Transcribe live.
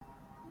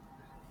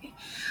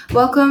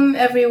Welcome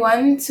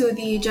everyone to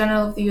the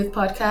Journal of the Youth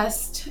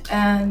podcast,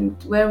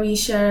 and where we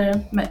share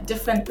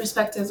different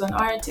perspectives on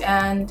art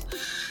and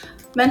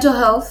mental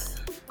health.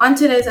 On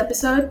today's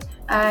episode,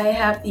 I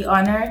have the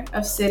honor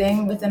of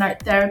sitting with an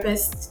art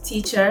therapist,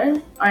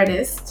 teacher,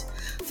 artist,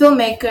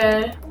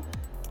 filmmaker,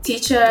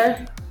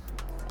 teacher,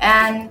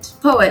 and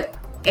poet,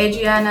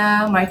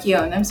 Adriana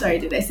Marchione. I'm sorry,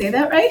 did I say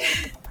that right?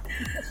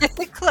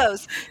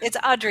 Close. It's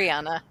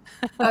Adriana.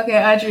 Okay,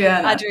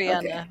 Adriana. Okay.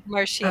 Adriana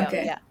Marchione.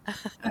 Okay. Yeah.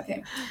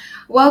 Okay.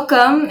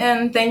 Welcome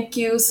and thank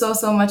you so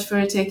much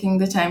for taking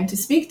the time to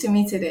speak to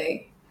me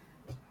today.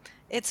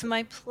 It's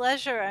my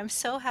pleasure. I'm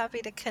so happy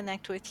to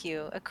connect with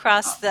you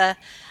across the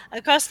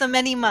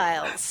many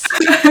miles.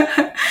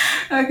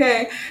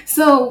 Okay.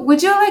 So,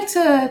 would you like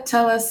to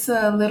tell us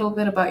a little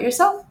bit about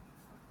yourself?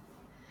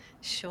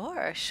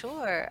 Sure,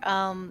 sure.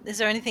 Is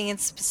there anything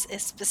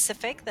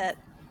specific that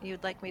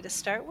you'd like me to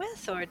start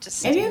with, or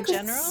just Maybe you in could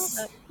general?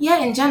 yeah,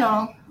 in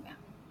general.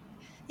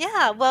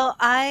 Yeah. Well,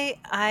 I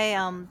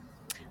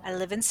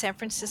live in San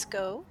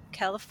Francisco,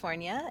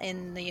 California,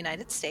 in the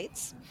United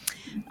States.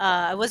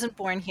 I wasn't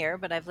born here,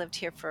 but I've lived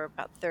here for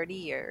about 30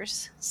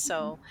 years.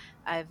 So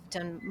I've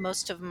done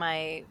most of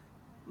my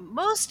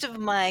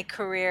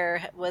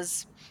career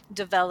was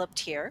developed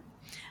here.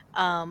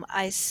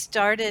 I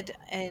started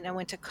and I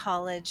went to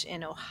college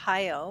in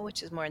Ohio,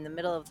 which is more in the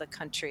middle of the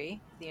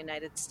country, the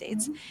United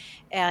States, Mhm.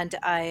 and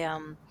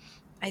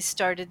I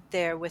started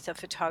there with a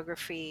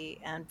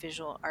photography and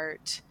visual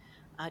art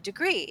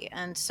degree,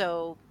 and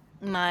so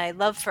my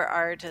love for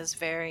art is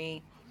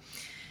very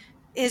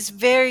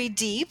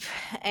deep,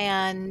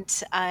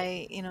 and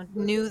I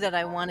knew that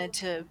I wanted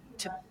to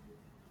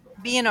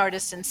be an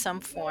artist in some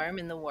form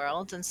in the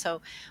world. And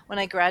so when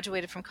I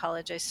graduated from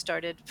college, I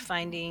started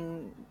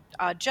finding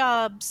odd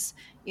jobs,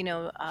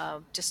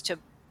 just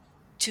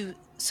to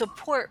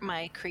support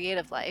my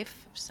creative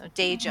life, so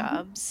day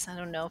jobs. I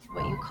don't know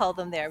what you call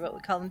them there, but we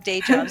call them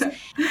day jobs.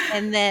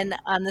 And then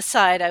on the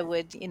side, I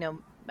would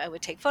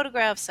take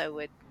photographs, I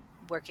would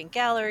work in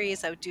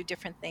galleries, I would do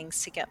different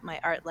things to get my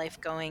art life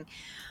going.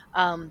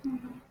 um,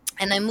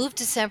 and I moved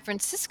to San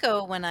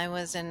Francisco when I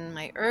was in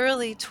my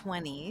early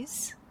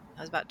 20s.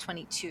 I was about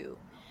 22.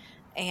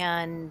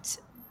 And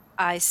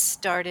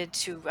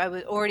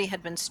already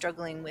had been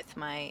struggling with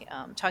my,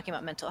 talking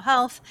about mental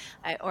health.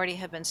 I already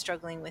had been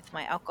struggling with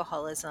my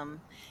alcoholism,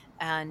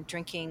 and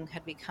drinking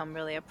had become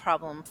really a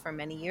problem for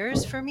many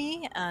years for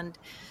me. And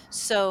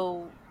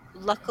so,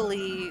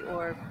 luckily,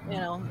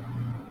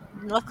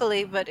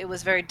 but it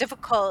was very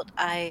difficult.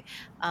 I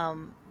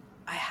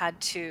had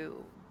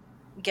to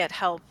get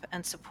help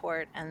and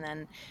support, and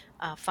then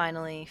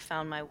finally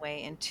found my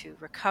way into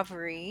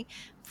recovery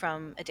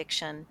from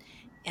addiction.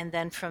 And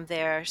then from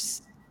there,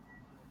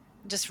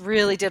 just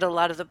really did a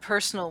lot of the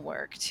personal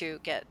work to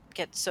get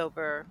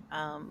sober,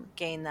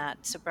 gain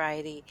that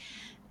sobriety.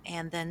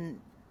 And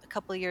then a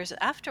couple of years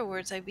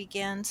afterwards, I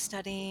began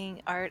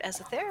studying art as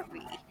a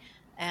therapy,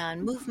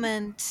 and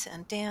movement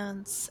and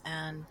dance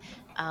and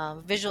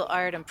visual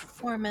art and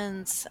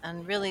performance,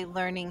 and really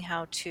learning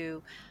how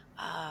to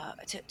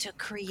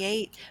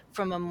create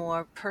from a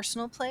more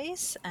personal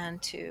place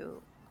and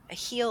to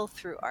heal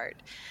through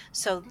art.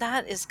 So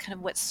that is kind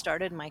of what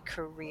started my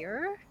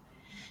career.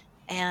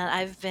 And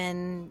I've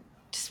been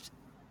just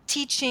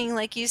teaching,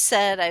 like you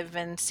said. I've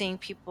been seeing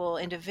people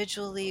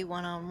individually,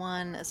 one on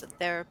one, as a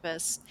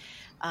therapist.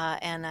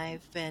 And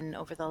I've been,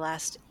 over the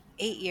last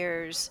 8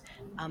 years,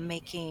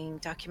 making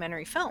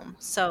documentary film.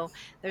 So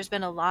there's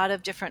been a lot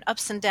of different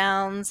ups and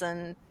downs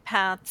and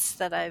paths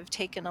that I've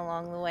taken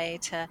along the way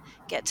to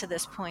get to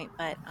this point.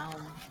 But I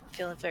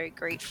feel very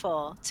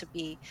grateful to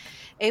be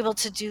able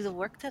to do the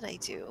work that I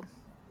do.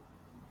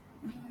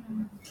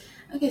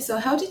 Okay, so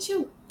how did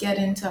you get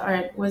into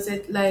art? Was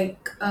it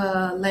like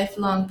a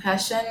lifelong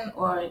passion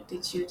or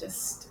did you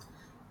just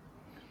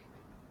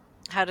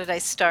How did I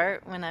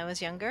start when I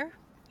was younger?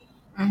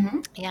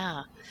 Mhm.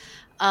 Yeah.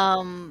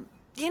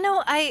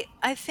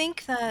 I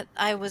think that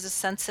I was a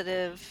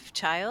sensitive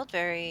child,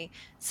 very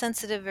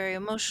sensitive, very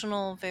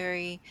emotional,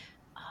 very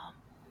um,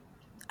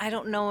 I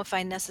don't know if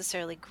I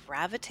necessarily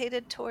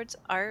gravitated towards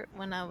art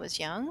when I was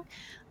young.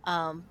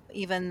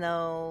 Even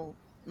though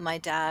my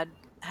dad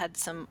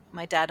and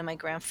my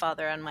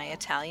grandfather on my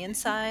Italian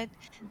side,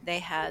 they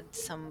had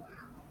some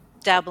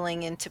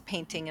dabbling into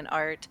painting and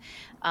art,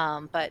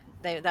 but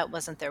that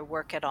wasn't their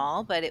work at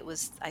all. But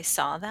I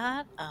saw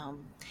that.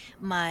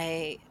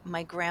 My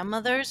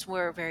grandmothers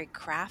were very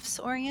crafts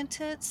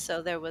oriented,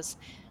 so there was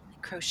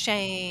like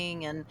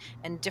crocheting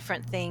and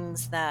different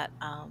things that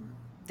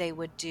they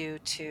would do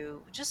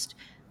to just,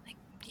 like,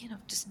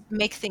 just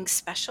make things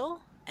special.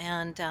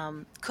 And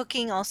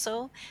cooking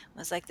also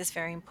was like this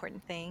very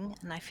important thing,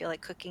 and I feel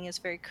like cooking is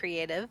very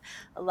creative.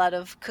 A lot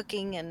of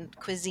cooking and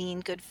cuisine,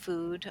 good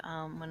food,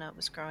 when I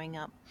was growing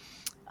up.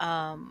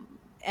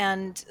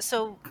 And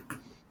so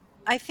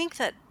I think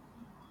that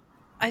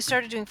I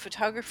started doing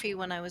photography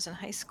when I was in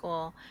high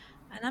school,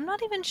 and I'm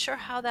not even sure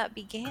how that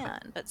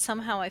began, but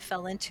somehow I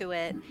fell into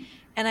it.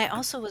 And I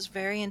also was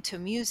very into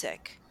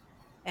music.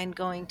 and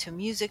going to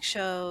music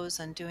shows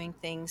and doing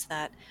things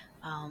that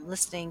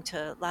listening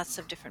to lots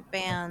of different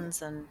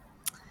bands, and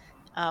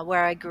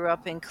where I grew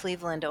up in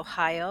Cleveland,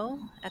 Ohio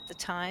at the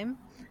time.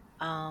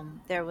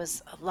 There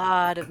was a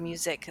lot of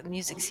music. The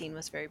music scene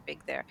was very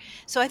big there.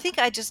 So I think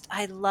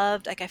I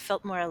loved, like, I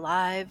felt more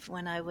alive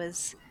when I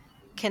was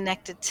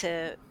connected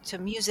to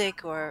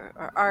music or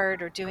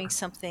art or doing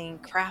something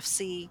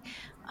craftsy.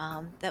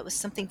 That was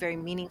something very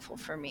meaningful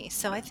for me.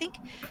 So I think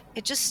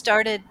it just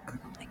started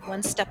like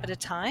one step at a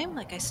time.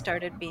 Like I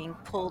started being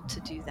pulled to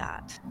do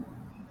that.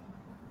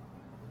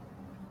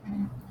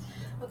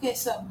 Okay,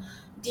 so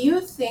do you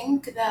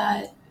think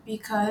that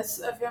because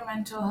of your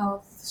mental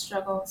health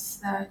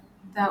struggles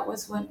that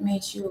was what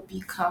made you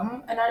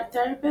become an art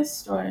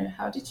therapist, or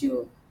how did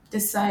you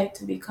decide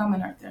to become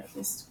an art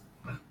therapist?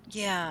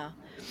 Yeah,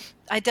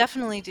 I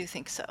definitely do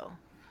think so.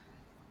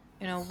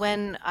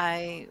 When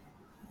I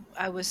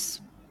was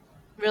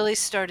really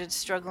started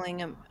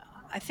struggling,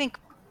 I think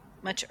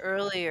much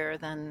earlier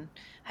than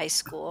high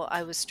school.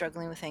 I was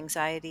struggling with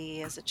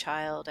anxiety as a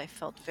child. I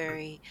felt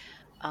very,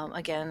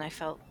 again, I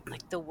felt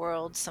like the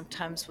world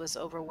sometimes was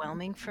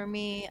overwhelming for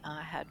me.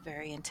 I had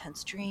very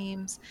intense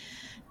dreams.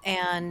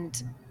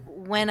 And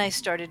when I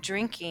started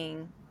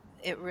drinking,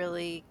 it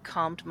really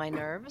calmed my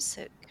nerves.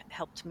 It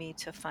helped me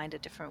to find a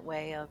different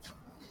way of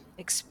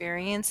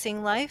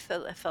experiencing life.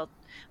 I felt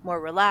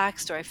more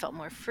relaxed, or I felt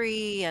more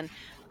free, and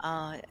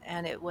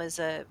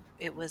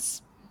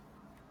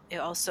it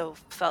also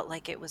felt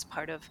like it was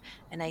part of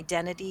an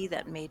identity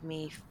that made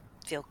me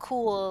feel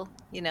cool.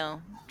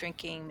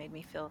 Drinking made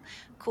me feel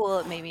cool.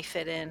 It made me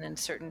fit in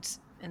certain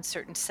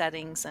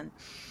settings, and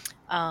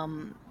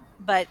um,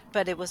 but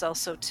it was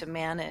also to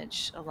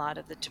manage a lot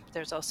of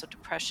there's also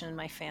depression in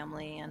my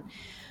family, and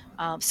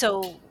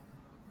so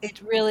it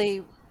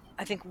really,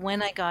 I think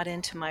when I got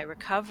into my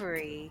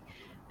recovery,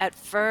 at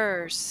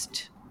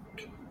first,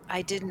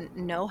 I didn't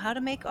know how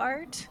to make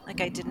art. Like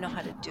I didn't know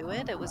how to do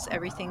it.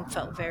 Everything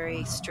felt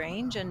very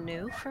strange and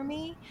new for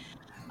me.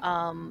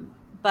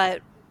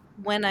 But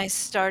when I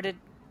started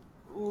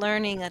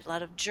learning a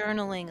lot of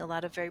journaling, a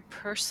lot of very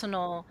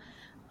personal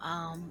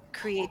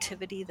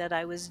creativity that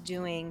I was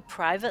doing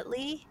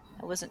privately,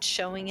 I wasn't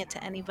showing it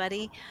to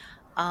anybody.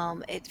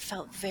 It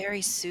felt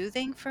very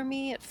soothing for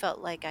me. It felt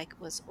like I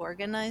was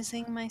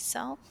organizing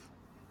myself.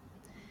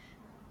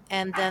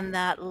 And then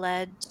that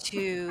led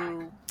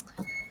to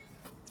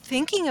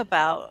thinking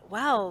about,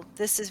 wow,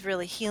 this is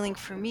really healing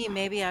for me.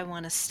 Maybe I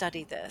want to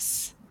study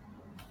this.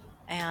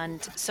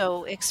 And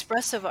so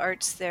expressive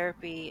arts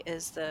therapy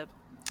is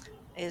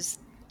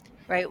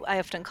right. I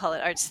often call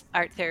it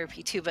art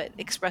therapy too, but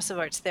expressive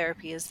arts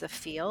therapy is the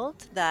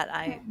field that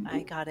I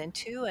got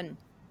into,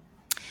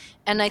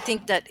 and I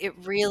think that it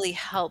really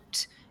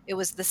helped. It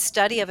was the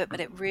study of it,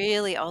 but it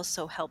really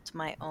also helped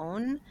my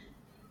own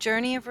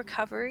journey of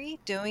recovery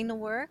doing the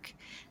work.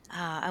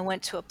 I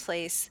went to a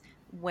place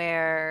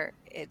where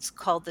it's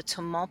called the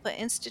Tamalpa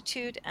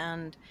Institute,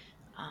 and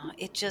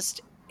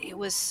it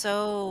was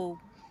so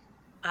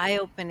eye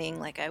opening.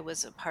 Like I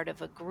was a part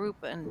of a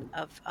group and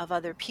of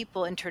other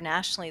people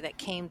internationally that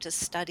came to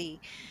study,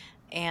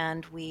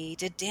 and we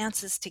did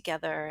dances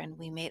together and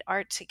we made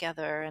art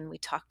together and we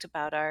talked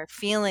about our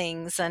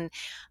feelings, and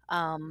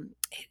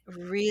it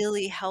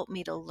really helped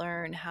me to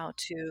learn how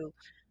to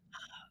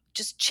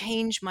just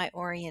change my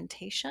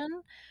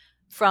orientation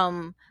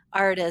from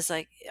art as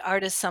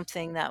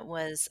something that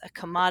was a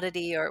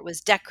commodity or it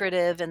was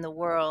decorative in the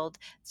world,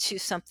 to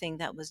something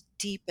that was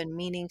deep and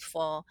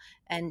meaningful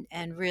and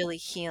really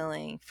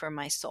healing for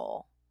my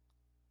soul.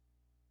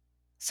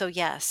 So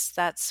yes,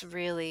 that's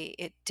really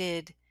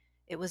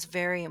it was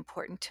very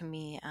important to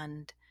me,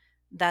 and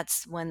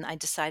that's when I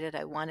decided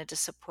I wanted to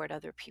support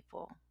other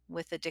people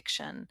with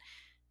addiction,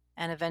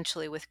 and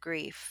eventually with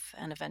grief,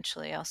 and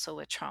eventually also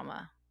with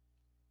trauma.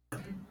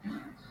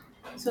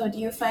 So do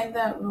you find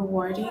that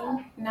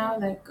rewarding now?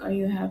 Like, are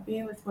you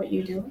happy with what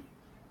you do?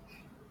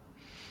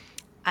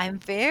 I'm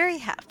very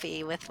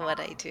happy with what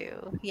I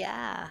do.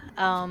 Yeah.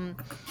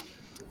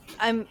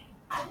 I'm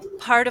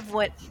part of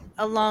what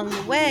along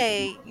the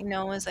way,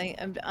 as I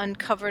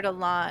uncovered a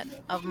lot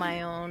of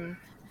my own.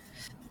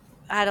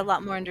 I had a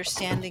lot more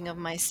understanding of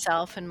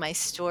myself and my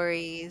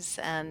stories,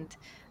 and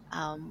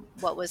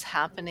what was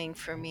happening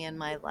for me in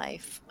my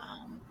life,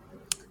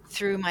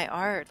 through my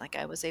art. Like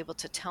I was able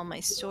to tell my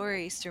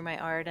stories through my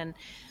art, and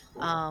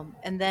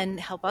then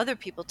help other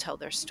people tell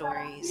their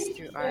stories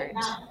through art.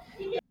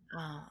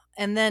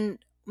 And then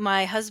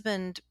my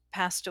husband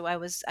passed away.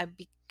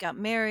 Got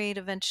married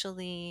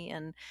eventually,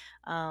 and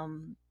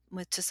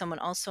with to someone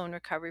also in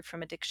recovery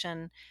from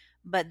addiction.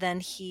 But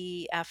then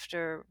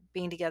after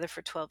being together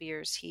for 12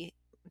 years, he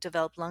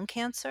developed lung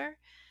cancer,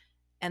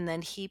 and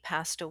then he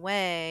passed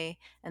away.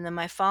 And then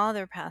my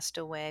father passed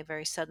away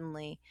very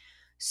suddenly.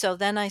 So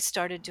then I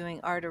started doing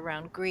art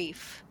around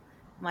grief,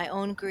 my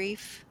own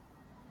grief,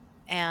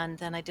 and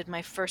then I did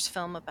my first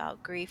film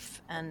about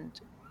grief and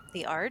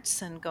the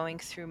arts, and going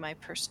through my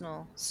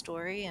personal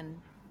story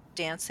and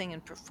dancing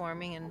and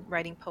performing and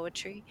writing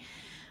poetry.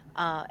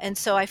 And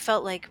so I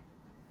felt like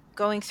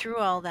going through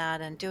all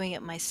that and doing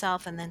it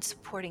myself, and then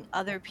supporting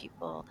other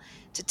people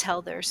to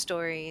tell their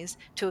stories,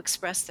 to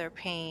express their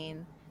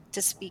pain,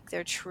 to speak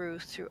their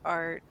truth through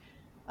art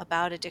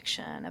about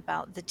addiction,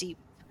 about the deep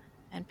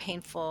and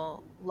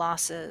painful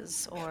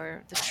losses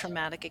or the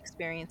traumatic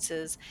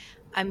experiences.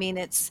 I mean,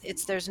 it's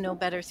there's no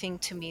better thing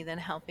to me than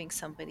helping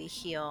somebody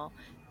heal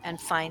and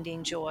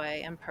finding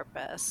joy and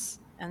purpose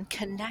and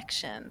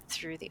connection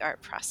through the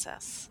art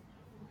process.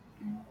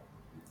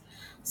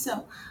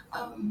 So,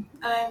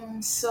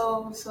 I'm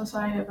so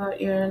sorry about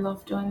your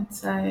loved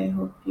ones. I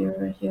hope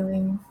you're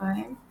healing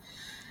fine.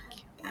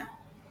 Yeah.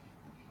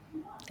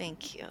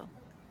 Thank you.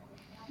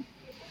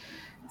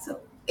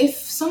 So, if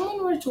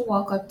someone were to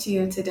walk up to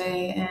you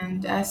today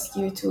and ask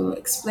you to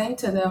explain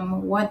to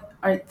them what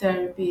art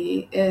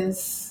therapy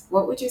is,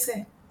 what would you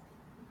say?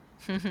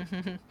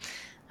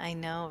 I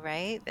know,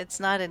 right? It's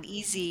not an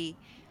easy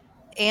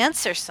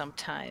answer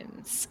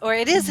sometimes, or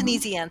it is an Mhm.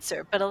 easy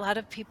answer, but a lot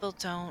of people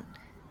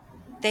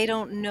they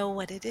don't know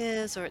what it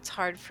is, or it's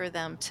hard for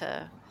them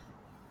to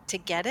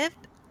get it.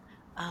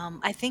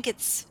 I think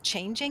it's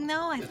changing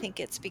though. I think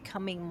it's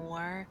becoming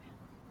more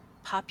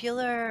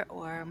popular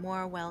or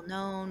more well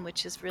known,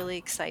 which is really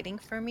exciting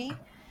for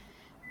me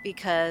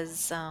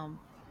because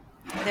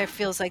there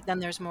feels like then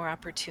there's more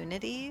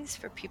opportunities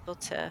for people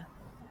to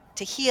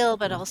heal,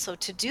 but also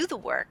to do the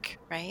work,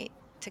 right?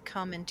 To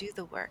come and do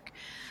the work.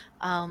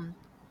 Um,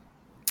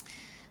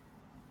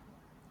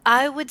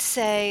 I would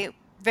say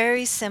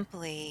very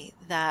simply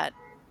that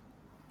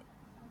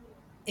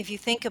if you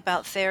think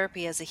about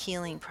therapy as a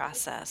healing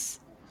process,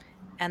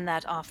 and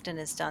that often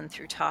is done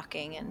through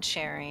talking and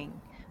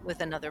sharing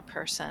with another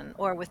person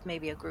or with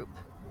maybe a group,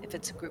 if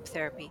it's a group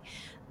therapy,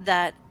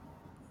 that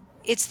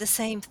it's the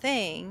same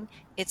thing.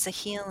 It's a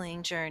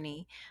healing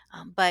journey,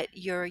 but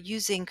you're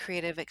using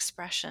creative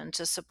expression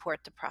to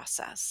support the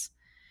process.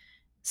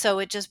 So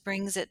it just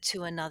brings it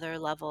to another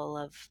level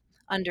of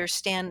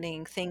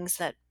understanding things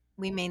that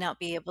we may not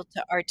be able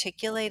to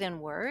articulate in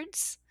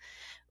words,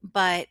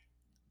 but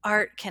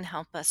art can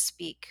help us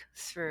speak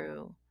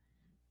through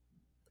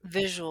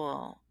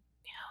visual,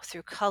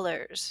 through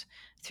colors,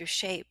 through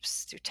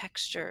shapes, through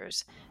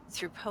textures,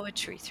 through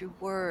poetry, through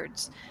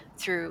words,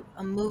 through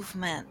a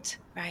movement,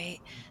 right?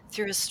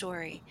 Through a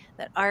story,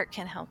 that art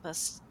can help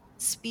us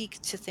speak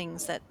to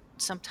things that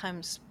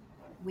sometimes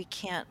we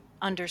can't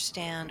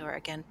understand or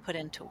again put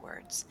into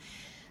words.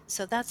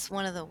 So that's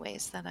one of the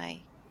ways that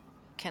I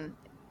can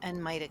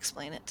and might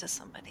explain it to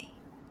somebody.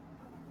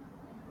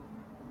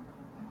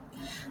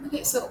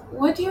 Okay, so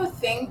what do you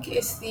think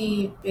is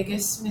the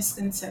biggest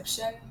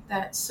misconception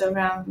that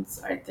surrounds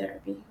art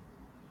therapy?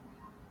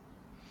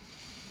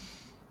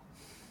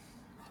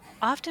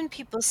 Often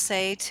people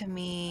say to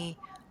me,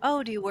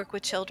 "Oh, do you work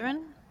with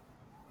children?"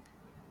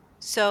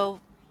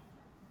 So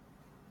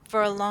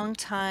for a long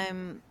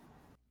time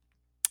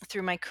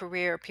through my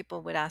career,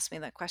 people would ask me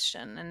that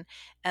question,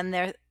 and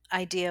their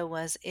idea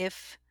was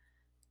if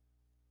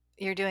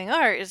you're doing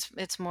art,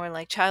 it's more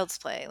like child's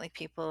play. Like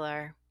people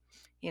are,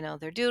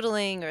 they're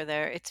doodling or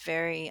they're it's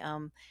very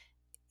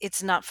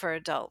it's not for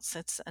adults.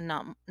 It's a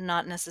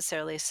not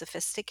necessarily a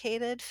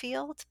sophisticated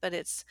field, but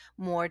it's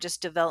more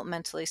just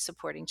developmentally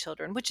supporting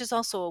children, which is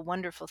also a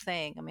wonderful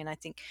thing. I mean, I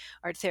think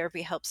art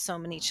therapy helps so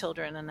many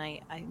children, and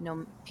I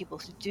know people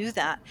who do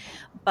that,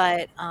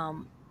 but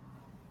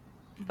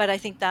I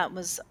think that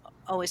was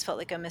always felt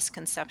like a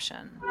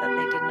misconception, that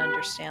they didn't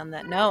understand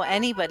that no,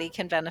 anybody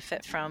can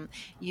benefit from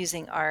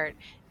using art,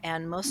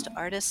 and most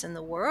artists in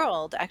the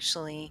world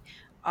actually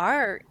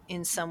are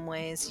in some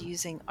ways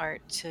using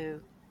art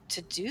to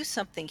do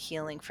something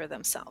healing for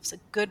themselves. A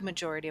good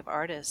majority of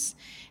artists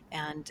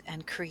and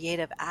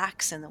creative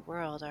acts in the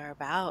world are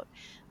about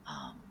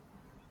um,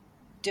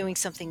 doing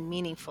something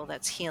meaningful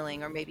that's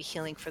healing, or maybe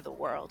healing for the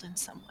world in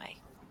some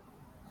way.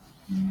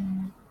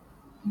 Mm,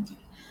 okay.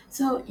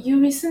 So you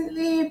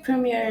recently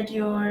premiered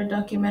your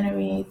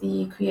documentary,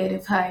 The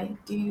Creative High.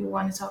 Do you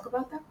want to talk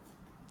about that?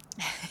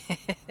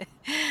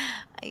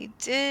 I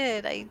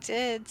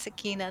did,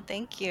 Sakina.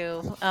 Thank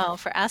you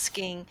for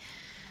asking.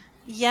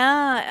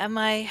 Yeah, am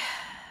I?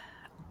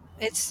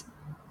 It's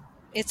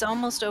it's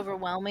almost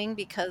overwhelming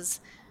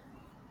because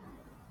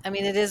I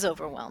mean it is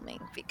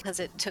overwhelming because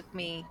it took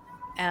me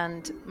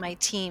and my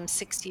team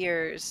 6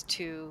 years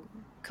to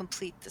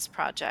complete this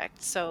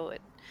project. So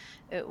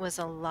it was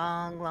a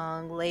long,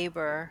 long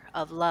labor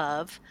of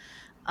love.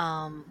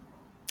 Um,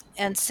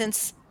 and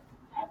since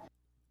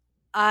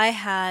I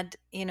had,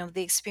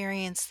 the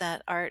experience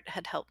that art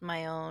had helped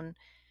my own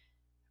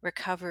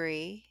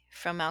recovery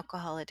from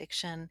alcohol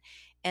addiction.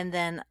 And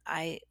then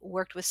I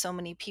worked with so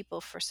many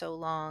people for so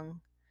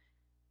long.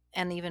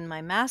 And even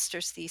my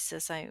master's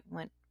thesis, I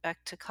went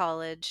back to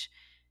college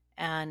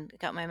and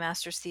got my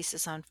master's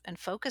thesis on and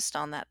focused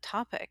on that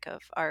topic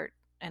of art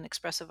and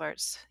expressive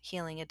arts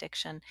healing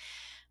addiction,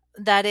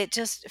 that it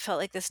just felt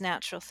like this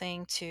natural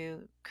thing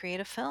to create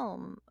a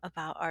film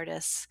about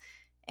artists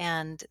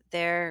and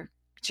their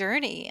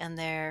journey and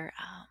their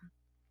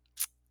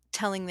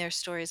telling their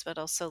stories, but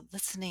also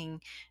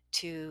listening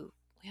to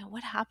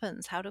what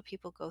happens? How do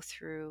people go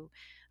through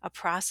a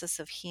process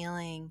of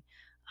healing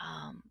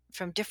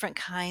from different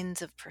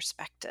kinds of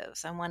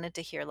perspectives? I wanted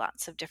to hear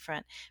lots of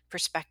different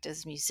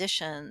perspectives,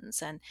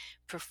 musicians and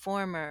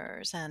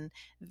performers and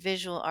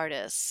visual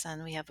artists.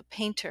 And we have a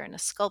painter and a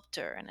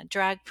sculptor and a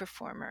drag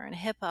performer and a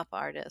hip hop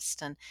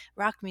artist and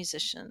rock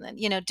musician,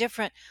 and,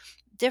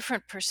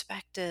 different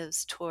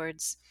perspectives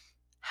towards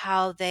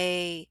how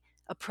they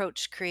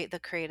approached create the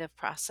creative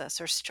process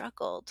or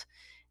struggled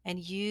and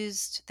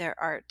used their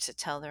art to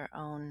tell their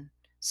own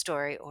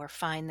story or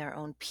find their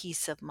own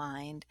peace of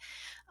mind.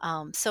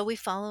 So we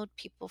followed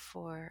people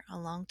for a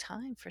long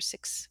time, for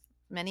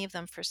many of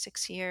them for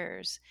 6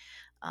 years.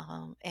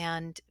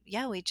 And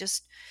yeah, we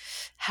just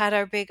had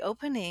our big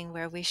opening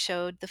where we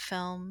showed the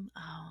film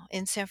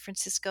in San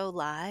Francisco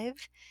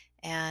live,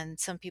 and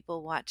some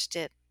people watched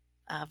it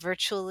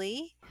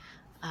virtually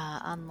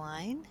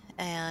online.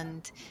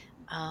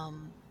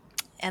 Um,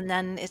 and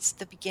then it's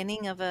the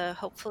beginning of a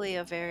hopefully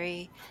a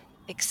very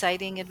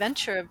exciting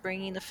adventure of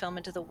bringing the film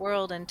into the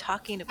world and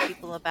talking to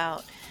people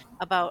about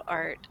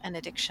art and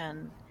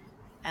addiction.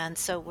 And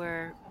so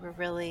we're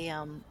really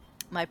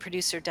my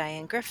producer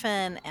Diane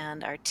Griffin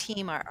and our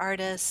team, our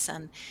artists,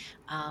 and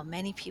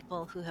many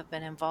people who have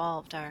been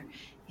involved are,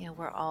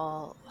 we're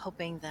all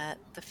hoping that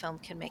the film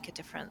can make a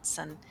difference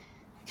and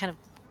kind of,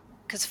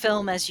 because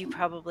film, as you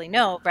probably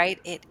know, right,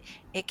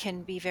 it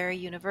can be very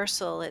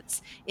universal.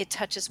 It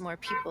touches more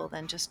people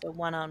than just a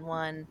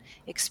one-on-one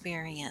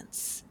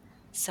experience.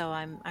 So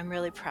I'm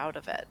really proud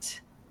of it.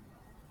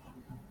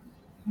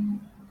 Mm.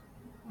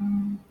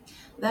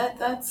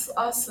 That's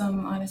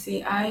awesome.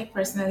 Honestly, I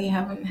personally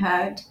haven't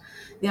had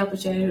the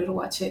opportunity to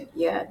watch it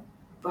yet,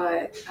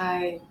 but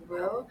I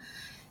will.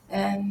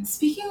 And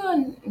speaking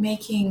on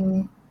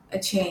making a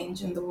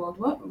change in the world,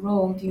 what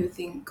role do you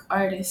think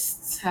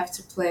artists have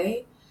to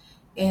play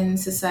in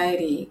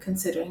society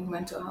considering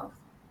mental health?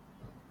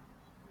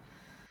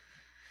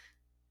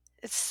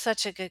 It's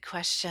such a good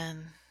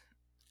question.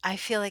 I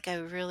feel like I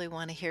really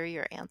want to hear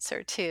your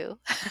answer too.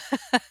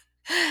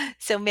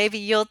 So maybe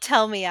you'll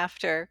tell me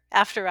after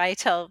I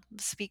tell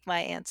speak my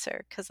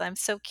answer, because I'm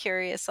so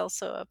curious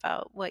also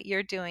about what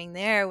you're doing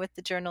there with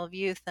the Journal of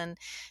Youth, and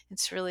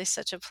it's really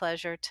such a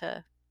pleasure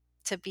to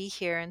be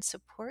here and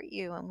support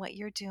you and what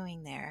you're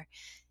doing there.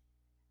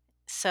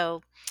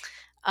 So,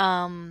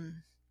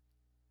 um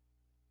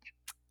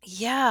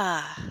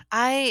yeah,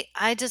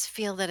 I just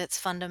feel that it's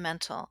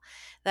fundamental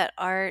that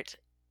art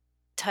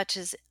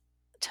touches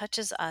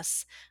touches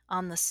us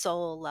on the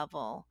soul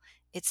level.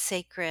 It's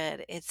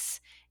sacred.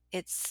 It's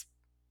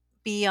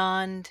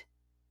beyond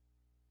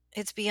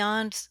it's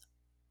beyond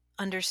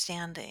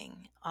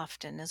understanding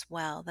often as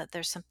well, that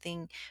there's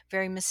something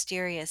very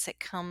mysterious that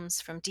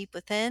comes from deep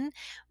within,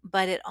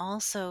 but it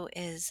also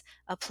is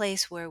a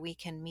place where we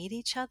can meet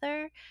each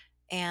other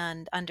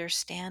and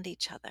understand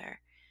each other.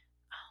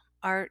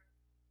 Art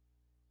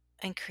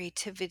and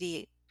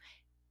creativity,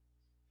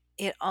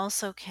 it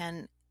also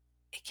can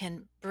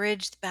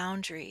bridge the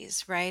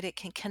boundaries, right? It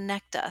can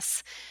connect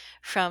us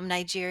from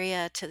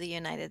Nigeria to the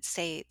United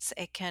States.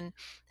 It can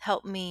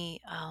help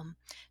me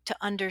to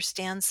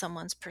understand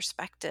someone's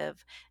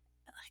perspective.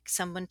 Like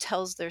someone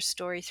tells their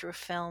story through a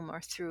film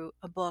or through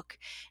a book,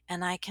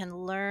 and I can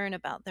learn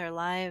about their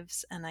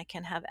lives and I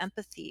can have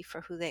empathy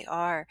for who they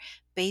are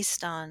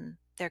based on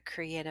their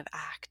creative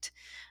act.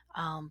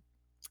 Um,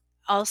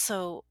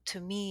 Also, to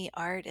me,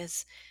 art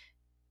is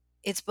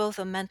it's both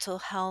a mental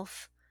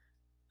health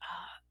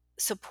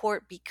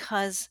support,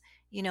 because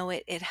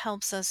it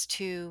helps us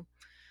to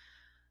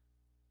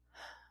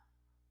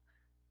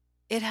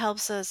it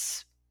helps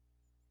us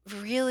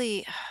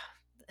really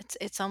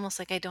it's almost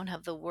like I don't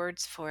have the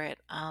words for it.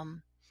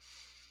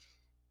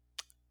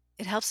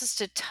 It helps us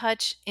to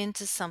touch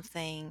into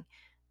something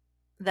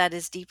that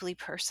is deeply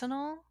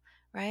personal,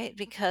 right?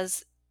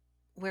 Because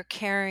we're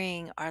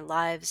carrying our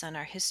lives and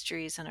our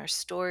histories and our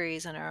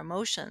stories and our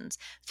emotions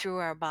through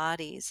our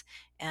bodies,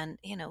 and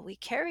we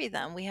carry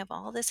them. We have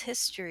all this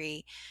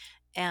history.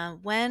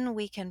 And when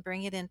we can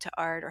bring it into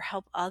art or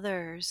help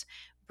others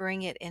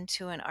bring it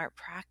into an art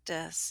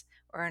practice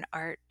or an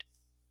art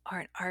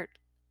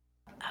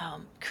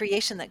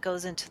creation that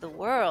goes into the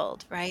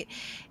world, right?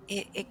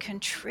 It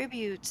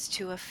contributes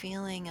to a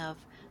feeling of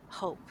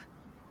hope.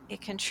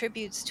 It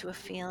contributes to a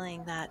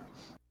feeling that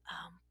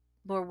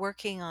we're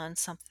working on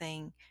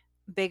something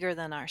bigger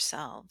than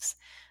ourselves.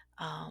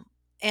 Um,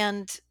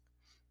 and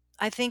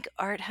I think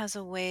art has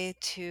a way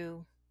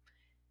to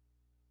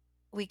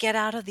we get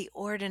out of the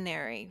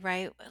ordinary,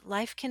 right?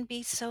 Life can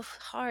be so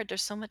hard.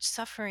 There's so much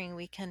suffering.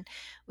 We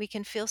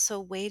can feel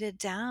so weighted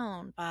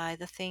down by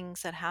the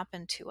things that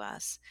happen to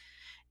us.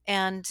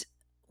 And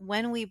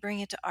when we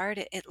bring it to art,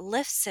 it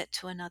lifts it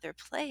to another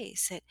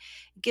place. It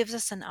gives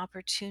us an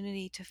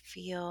opportunity to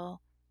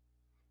feel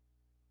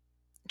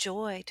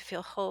joy, to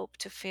feel hope,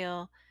 to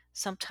feel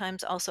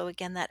sometimes also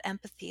again that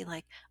empathy,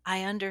 like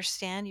I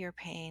understand your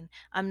pain.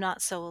 I'm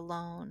not so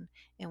alone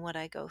in what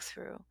I go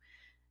through.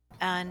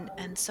 And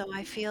so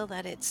I feel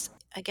that it's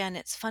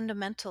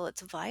fundamental,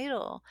 it's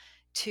vital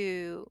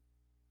to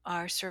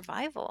our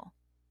survival.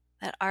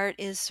 that art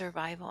is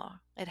survival.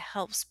 It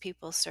helps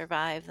people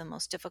survive the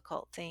most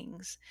difficult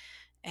things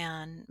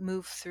and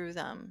move through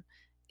them.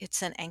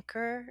 It's an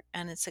anchor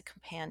and it's a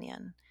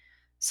companion.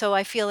 So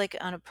I feel like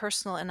on a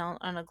personal and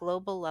on a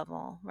global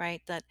level,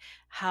 right, that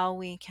how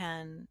we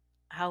can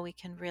how we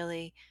can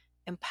really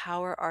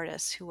empower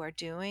artists who are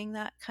doing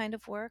that kind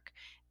of work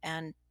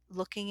and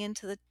looking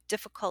into the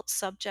difficult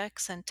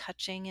subjects and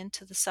touching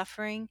into the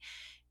suffering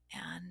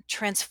and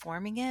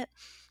transforming it.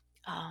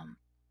 um,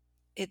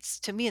 it's,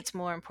 to me, it's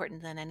more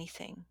important than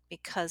anything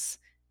because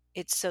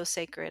it's so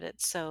sacred.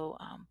 It's so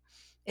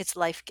it's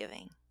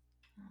life-giving.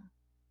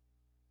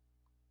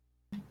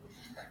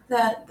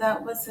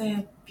 That was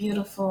a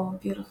beautiful,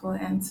 beautiful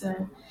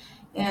answer.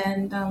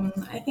 And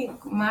I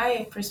think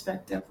my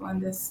perspective on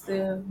this,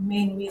 the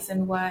main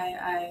reason why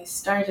I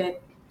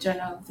started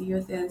Journal of the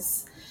Youth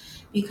is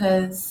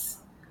because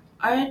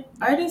art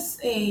is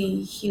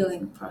a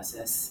healing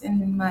process.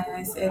 In my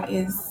eyes, it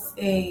is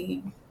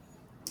a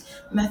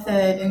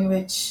method in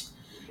which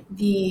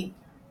the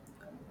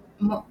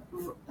mo-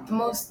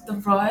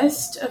 the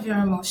rawest of your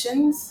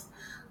emotions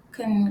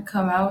can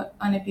come out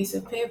on a piece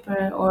of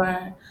paper,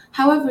 or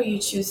however you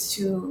choose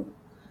to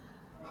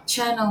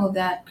channel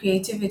that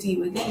creativity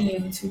within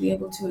you to be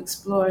able to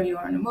explore your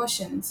own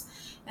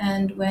emotions.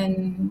 And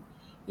when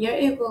you're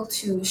able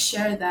to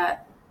share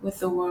that with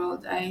the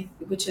world,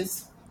 which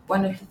is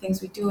one of the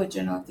things we do at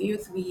Journal of the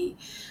Youth, we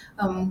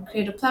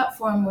create a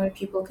platform where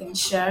people can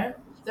share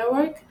their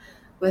work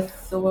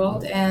with the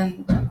world.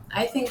 And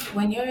I think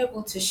when you're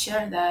able to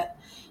share that,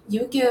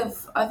 you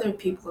give other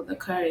people the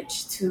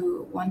courage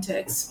to want to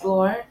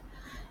explore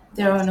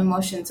their own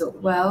emotions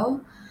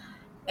well.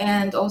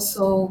 And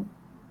also,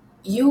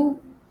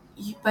 you,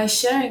 by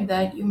sharing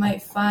that, you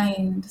might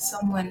find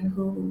someone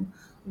who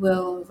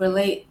will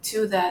relate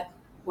to that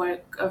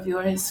work of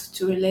yours,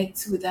 to relate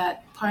to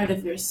that part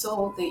of your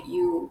soul that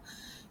you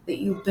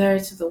bear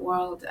to the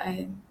world.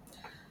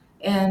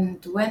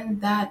 And when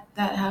that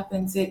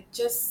happens, it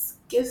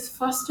just gives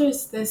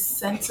fosters this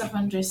sense of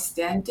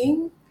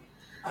understanding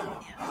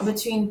Yes.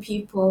 between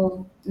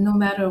people, no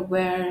matter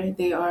where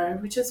they are,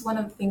 which is one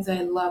of the things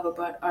I love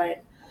about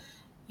art.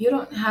 You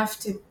don't have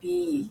to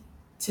be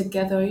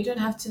together, you don't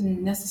have to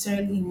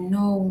necessarily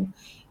know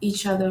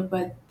each other,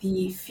 but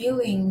the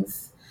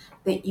feelings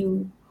that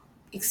you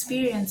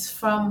experience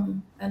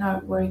from an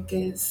artwork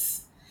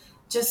is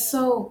just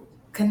so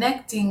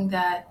connecting,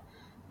 that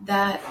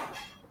that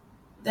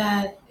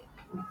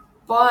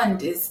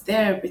bond is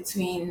there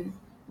between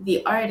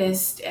the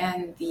artist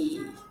and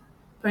the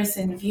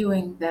person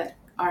viewing that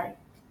art.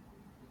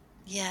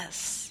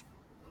 Yes.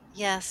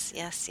 Yes,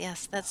 yes,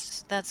 yes.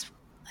 That's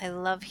I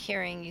love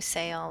hearing you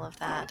say all of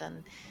that.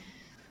 And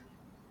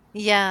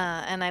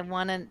yeah, and I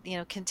want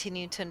to,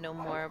 continue to know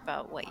more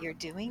about what you're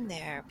doing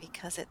there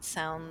because it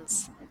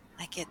sounds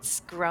like it's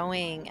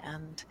growing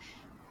and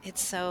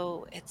it's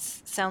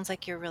sounds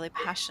like you're really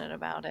passionate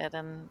about it.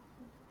 And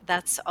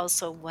that's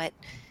also what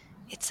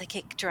it's like,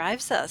 it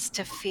drives us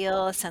to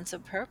feel a sense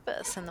of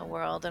purpose in the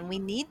world, and we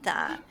need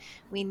that.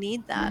 We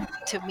need that.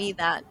 To me,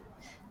 that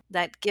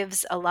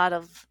gives a lot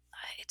of,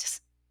 it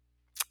just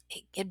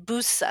it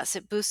boosts us.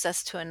 It boosts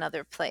us to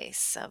another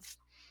place of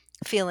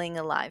feeling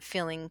alive,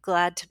 feeling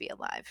glad to be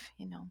alive.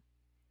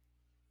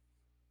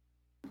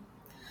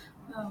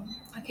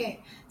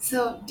 Okay,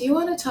 so do you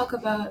want to talk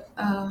about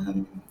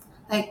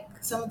like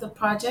some of the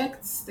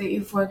projects that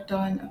you've worked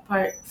on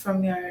apart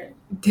from your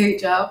day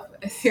job,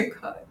 as you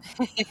call it?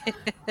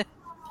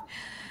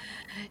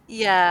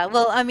 Yeah,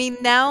 well, I mean,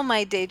 now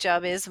my day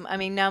job is, I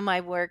mean, now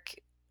my work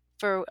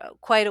for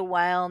quite a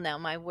while now,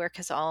 my work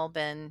has all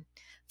been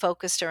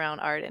focused around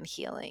art and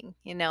healing.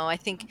 I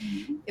think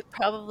it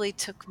probably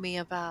took me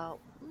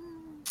about,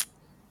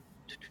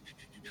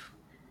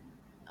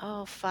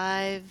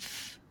 let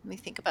me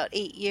think, about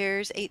 8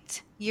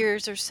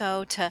 years or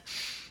so to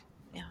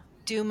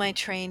do my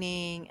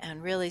training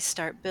and really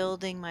start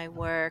building my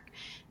work.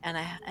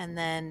 And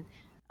then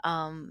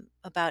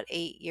about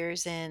 8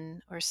 years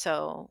in or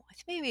so, I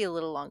think maybe a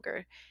little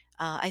longer,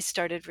 I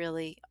started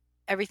really,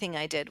 everything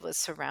I did was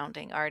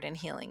surrounding art and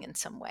healing in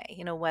some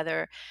way.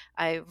 Whether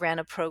I ran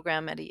a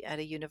program at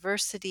a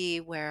university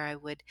where I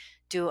would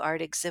do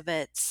art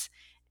exhibits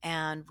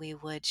and we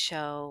would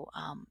show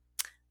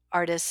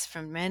artists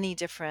from many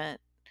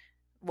different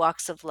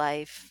walks of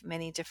life,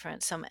 many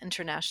different, some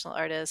international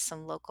artists,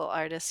 some local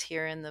artists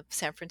here in the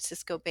San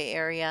Francisco Bay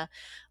Area,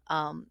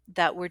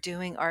 that were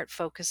doing art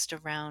focused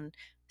around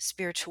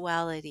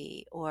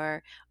spirituality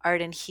or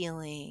art and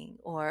healing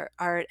or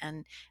art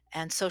and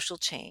social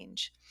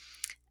change.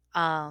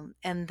 And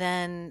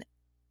then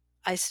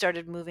I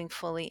started moving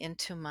fully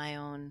into my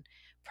own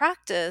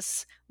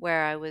practice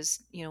where I was,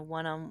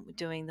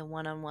 doing the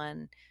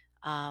one-on-one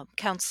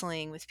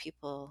counseling with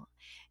people,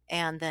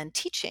 and then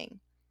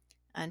teaching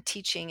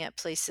at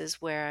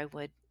places where I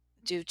would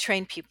do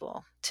train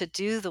people to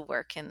do the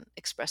work in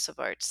expressive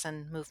arts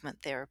and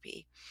movement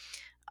therapy.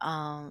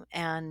 Um,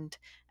 and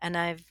and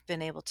I've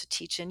been able to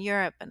teach in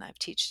Europe, and I've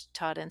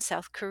taught in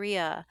South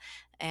Korea,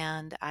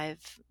 and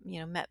I've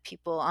met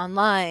people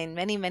online,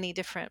 many many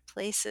different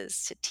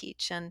places to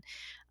teach, and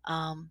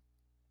um,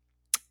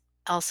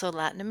 also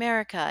Latin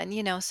America.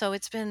 And, so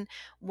it's been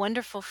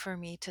wonderful for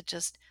me to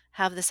just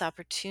have this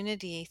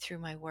opportunity through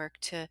my work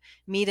to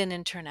meet an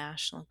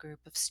international group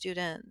of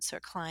students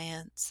or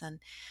clients and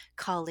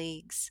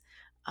colleagues.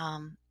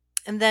 Um,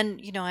 and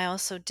then, I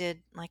also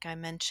did, like I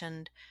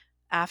mentioned,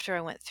 after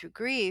I went through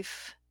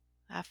grief,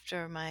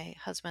 after my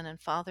husband and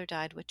father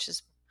died, which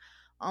is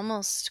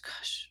almost,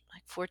 gosh,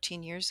 like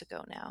 14 years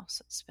ago now.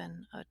 So it's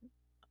been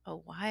a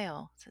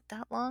while. Is it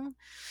that long?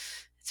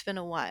 It's been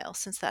a while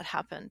since that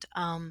happened.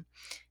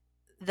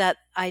 That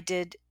I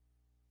did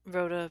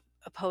wrote a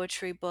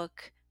poetry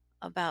book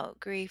about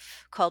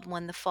grief called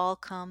When the Fall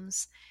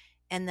Comes.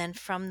 And then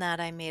from that,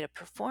 I made a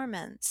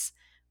performance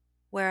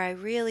where I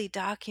really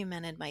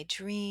documented my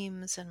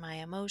dreams and my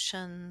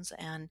emotions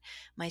and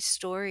my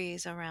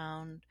stories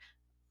around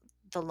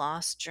the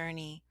lost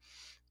journey.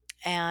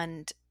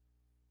 And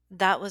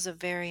that was a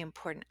very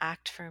important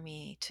act for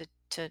me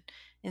to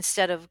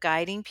instead of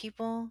guiding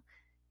people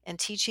and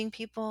teaching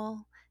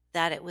people,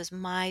 that it was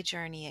my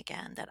journey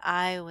again, that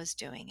I was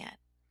doing it.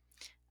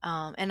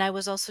 And I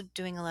was also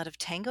doing a lot of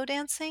tango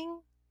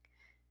dancing.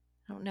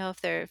 I don't know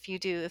if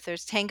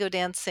there's tango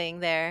dancing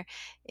there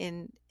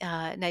in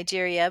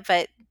Nigeria,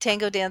 but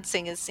tango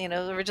dancing is,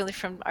 originally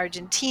from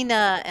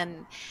Argentina,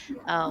 and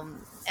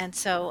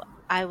so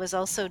I was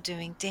also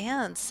doing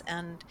dance,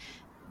 and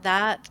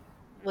that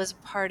was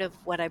part of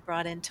what I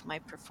brought into my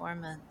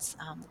performance,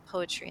 the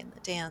poetry and the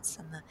dance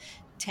and the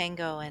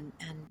tango and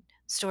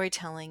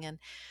storytelling,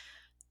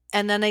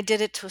 and then I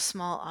did it to a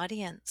small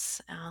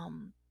audience.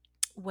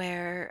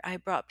 Where I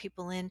brought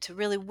people in to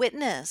really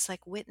witness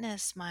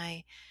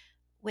my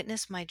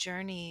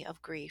journey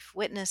of grief,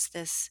 witness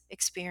this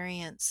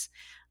experience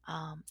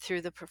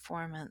through the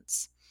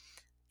performance.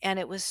 And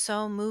it was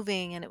so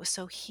moving and it was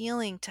so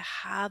healing to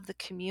have the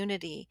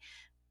community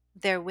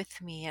there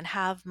with me and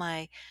have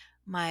my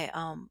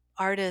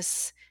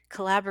artists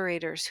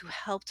collaborators who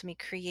helped me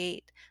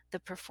create the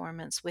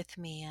performance with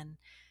me. And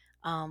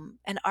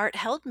art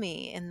held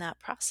me in that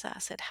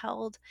process. It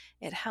helped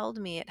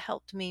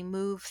me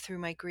move through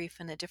my grief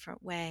in a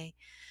different way.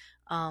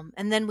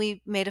 And then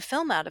we made a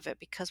film out of it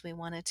because we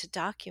wanted to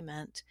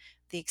document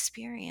the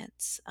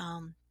experience.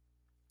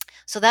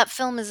 So that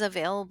film is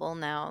available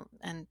now,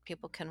 and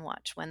people can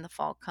watch When the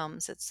Fall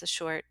Comes. It's a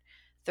short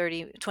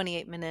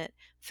 28-minute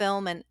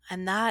film.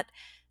 And that,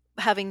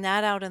 having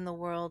that out in the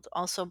world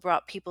also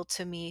brought people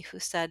to me who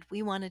said,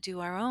 we want to do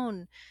our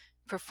own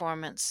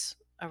performance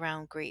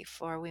around grief,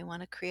 or we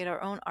want to create our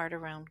own art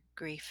around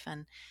grief.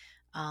 And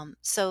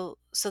so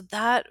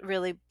that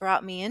really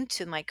brought me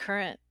into my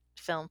current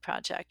film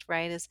project,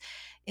 right?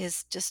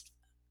 Is just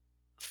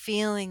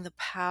feeling the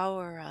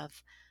power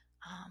of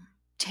um,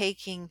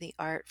 taking the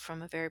art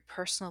from a very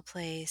personal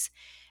place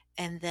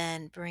and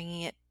then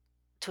bringing it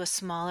to a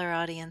smaller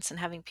audience and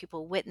having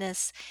people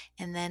witness,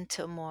 and then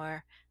to a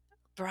more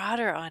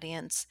broader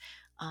audience,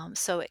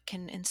 so it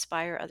can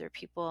inspire other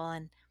people.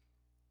 And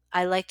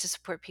I like to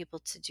support people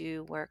to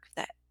do work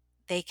that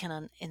they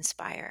can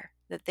inspire,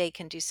 that they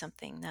can do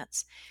something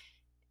that's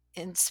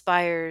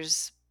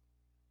inspires,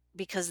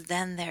 because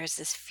then there's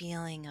this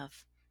feeling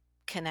of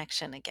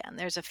connection again.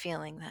 There's a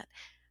feeling that,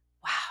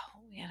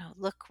 wow,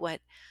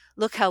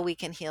 look how we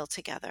can heal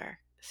together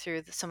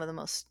through some of the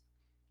most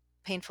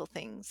painful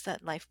things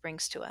that life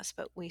brings to us,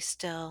 but we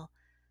still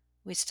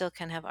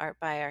can have art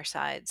by our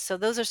sides. So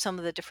those are some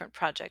of the different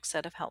projects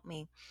that have helped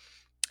me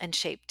and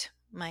shaped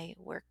my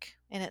work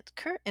in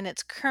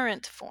its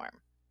current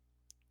form.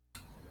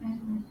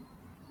 Mhm.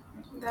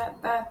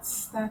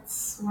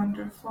 That's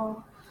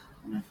wonderful,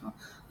 wonderful.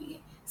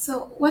 Okay.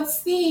 So,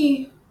 what's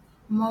the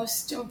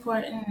most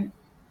important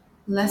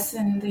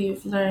lesson that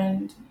you've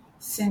learned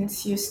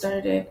since you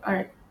started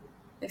art?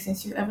 Like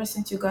since you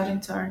got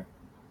into art?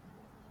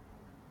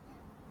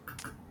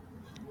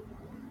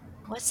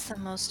 What's the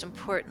most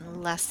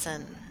important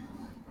lesson?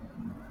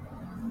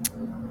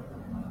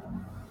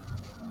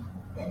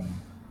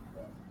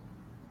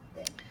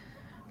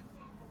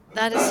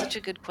 That is such a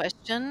good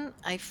question.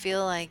 I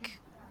feel like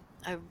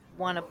I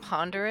want to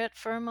ponder it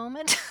for a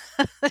moment,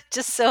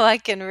 just so I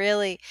can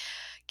really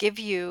give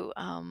you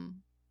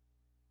um,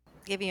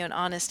 give you an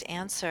honest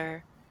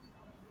answer.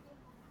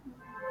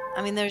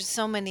 I mean, there's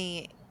so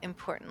many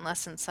important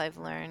lessons I've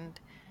learned.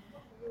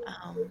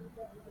 Um,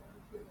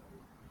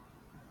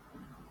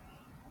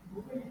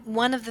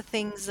 One of the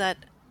things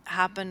that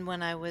happened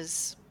when I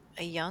was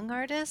a young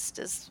artist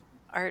is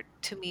art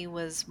to me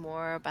was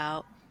more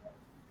about,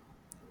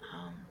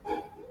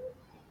 um,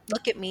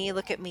 look at me,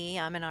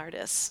 I'm an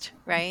artist,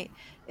 right?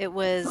 It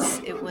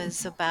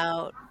was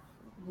about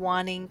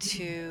wanting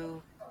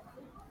to.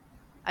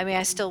 I mean,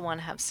 I still want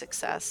to have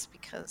success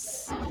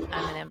because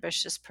I'm an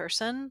ambitious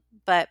person,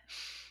 but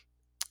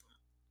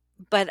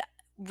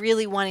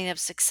really wanting to have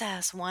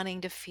success,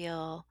 wanting to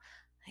feel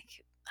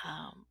like,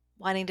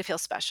 wanting to feel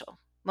special,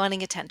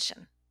 wanting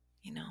attention,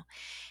 you know.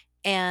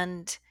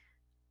 And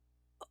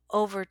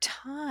over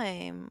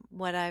time,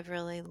 what I've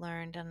really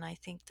learned, and I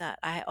think that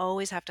I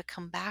always have to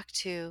come back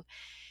to,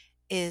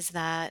 is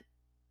that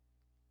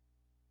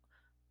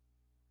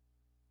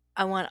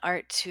I want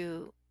art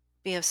to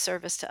be of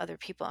service to other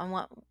people. I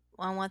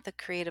want the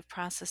creative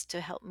process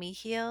to help me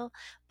heal,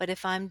 but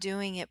if I'm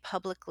doing it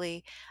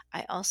publicly,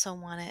 I also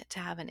want it to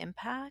have an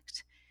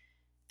impact.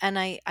 And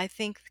I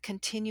think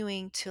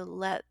continuing to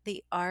let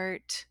the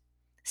art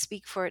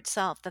speak for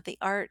itself, that the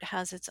art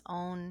has its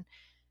own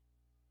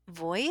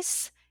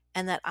voice,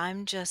 and that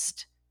I'm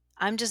just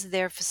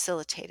there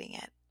facilitating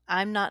it.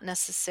 I don't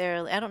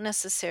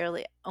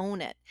necessarily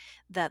own it,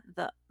 that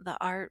the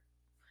art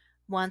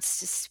wants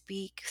to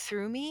speak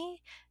through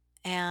me.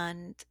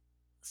 And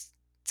s-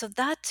 so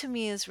that to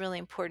me is really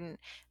important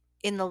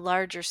in the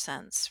larger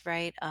sense,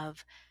 right?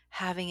 Of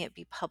having it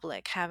be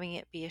public, having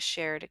it be a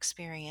shared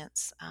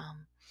experience.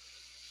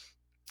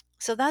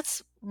 So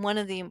that's one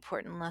of the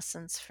important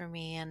lessons for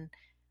me. And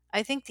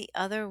I think the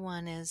other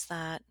one is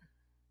that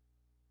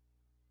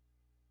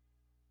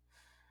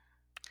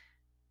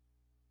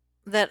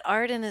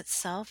art in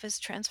itself is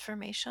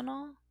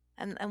transformational.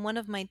 And one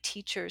of my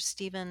teachers,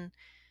 Stephen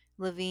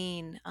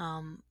Levine,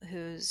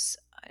 who's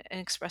an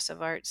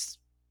expressive arts,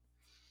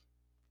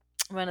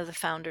 one of the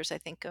founders, I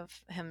think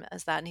of him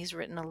as that, and he's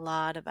written a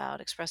lot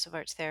about expressive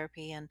arts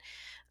therapy. And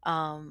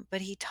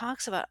but he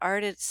talks about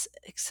art,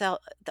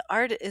 the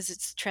art is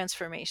its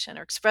transformation,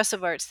 or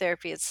expressive arts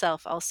therapy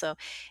itself also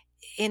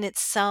in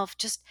itself,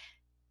 just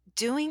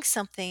doing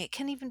something. It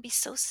can even be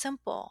so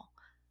simple,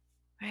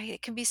 right?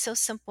 It can be so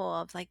simple,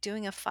 of like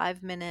doing a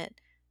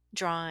 5-minute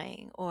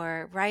drawing,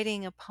 or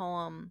writing a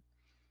poem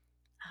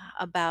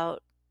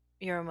about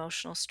your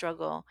emotional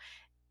struggle,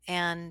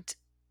 and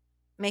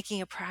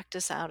making a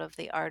practice out of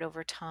the art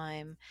over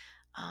time.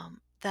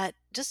 That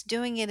just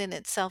doing it in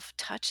itself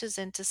touches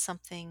into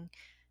something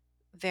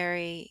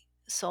very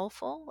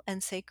soulful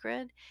and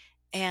sacred,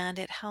 and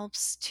it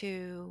helps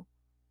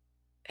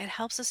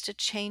us to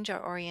change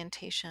our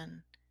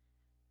orientation.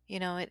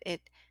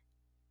 It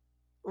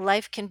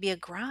life can be a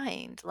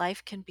grind.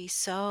 Life can be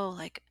so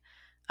like,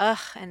 ugh,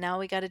 and now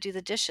we got to do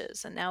the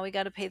dishes, and now we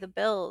got to pay the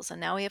bills, and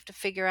now we have to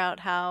figure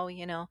out how,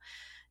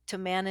 to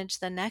manage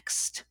the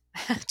next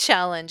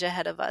challenge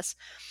ahead of us.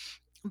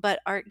 But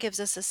art gives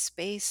us a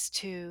space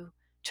to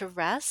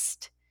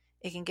rest.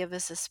 It can give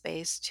us a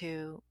space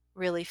to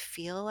really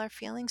feel our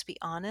feelings, be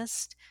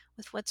honest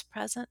with what's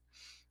present.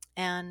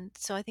 And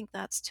so I think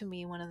that's, to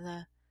me,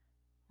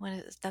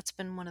 that's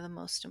been one of the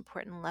most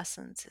important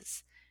lessons,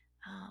 is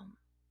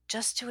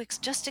just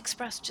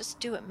express, just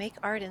do it, make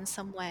art in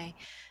some way,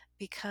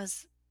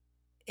 because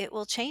it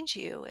will change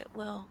you.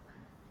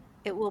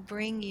 It will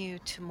bring you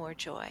to more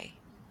joy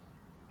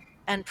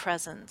and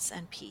presence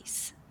and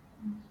peace.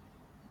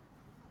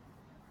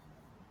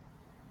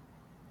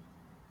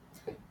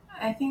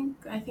 I think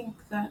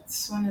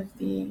that's one of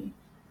the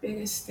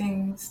biggest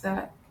things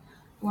that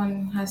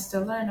one has to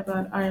learn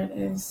about art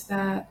is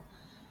that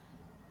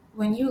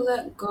when you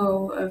let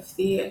go of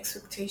the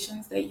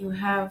expectations that you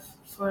have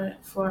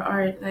for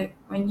art, like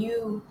when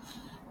you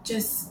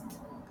just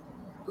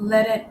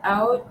let it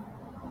out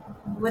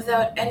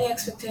without any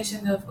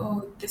expectation of,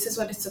 oh, this is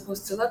what it's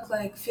supposed to look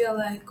like, feel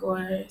like,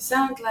 or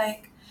sound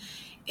like,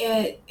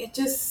 it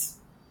just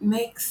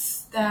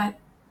makes that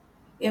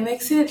it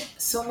makes it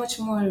so much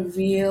more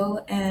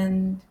real,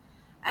 and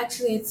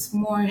actually it's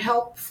more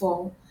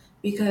helpful,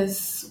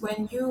 because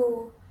when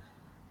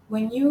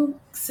you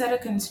set a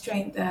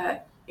constraint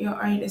that your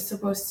art is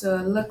supposed to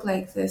look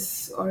like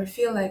this or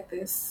feel like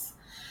this,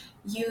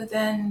 you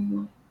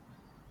then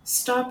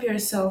stop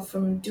yourself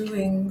from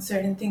doing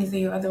certain things that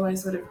you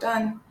otherwise would have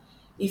done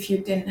if you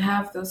didn't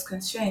have those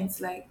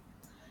constraints. Like,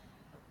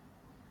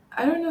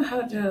 I don't know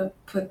how to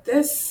put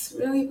this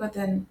really, but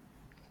then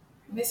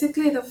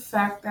basically the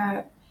fact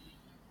that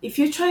if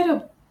you try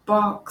to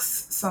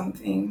box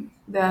something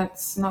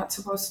that's not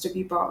supposed to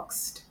be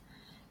boxed,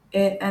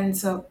 it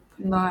ends up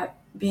not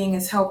being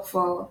as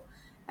helpful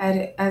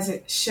as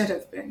it should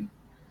have been.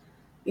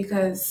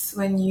 Because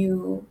when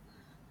you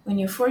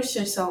force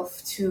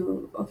yourself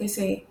to, okay,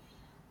 say,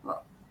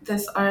 well,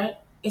 this art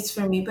is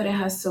for me, but it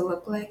has to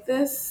look like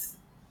this,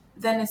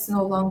 then it's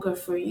no longer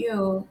for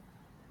you.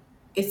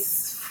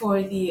 It's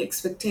for the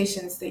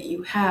expectations that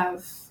you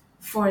have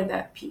for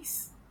that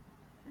piece.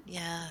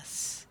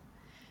 Yes.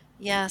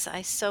 Yes,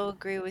 I so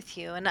agree with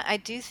you. And I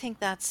do think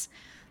that's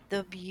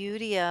the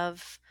beauty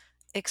of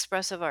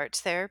expressive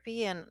arts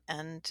therapy, and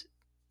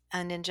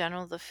in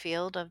general the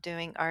field of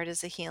doing art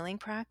as a healing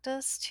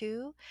practice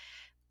too,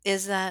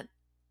 is that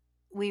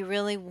we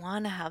really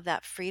want to have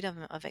that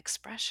freedom of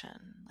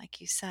expression, like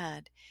you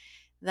said,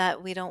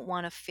 that we don't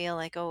want to feel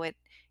like, oh, it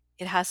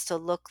has to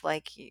look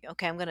like,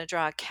 okay, I'm going to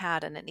draw a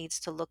cat and it needs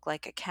to look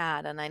like a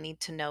cat, and I need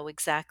to know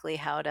exactly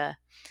how to,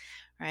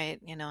 right?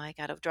 I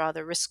got to draw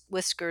the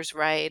whiskers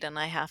right, and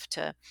I have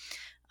to,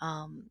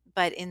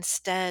 but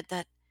instead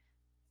that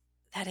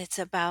it's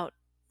about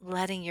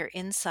letting your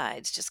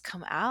insides just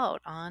come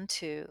out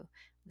onto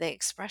the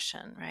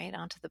expression, right?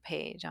 Onto the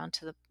page,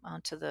 onto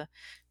the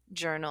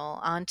journal,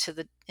 onto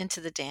the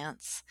into the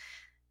dance.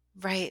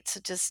 right. So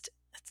just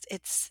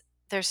it's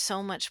there's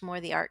so much more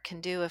the art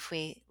can do if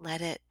we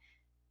let it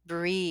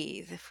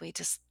breathe, if we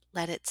just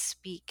let it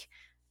speak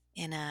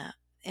in a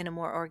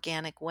more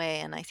organic way.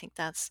 And I think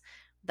that's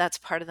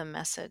part of the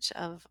message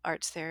of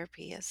arts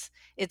therapy is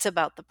it's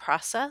about the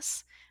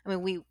process. I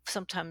mean, we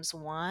sometimes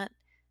want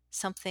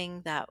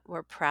something that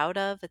we're proud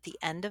of at the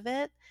end of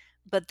it,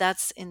 but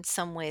that's in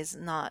some ways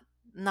not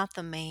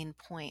the main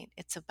point.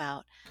 It's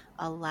about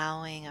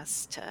allowing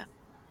us to,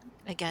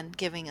 again,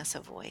 giving us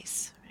a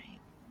voice,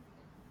 right?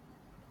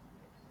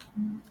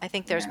 I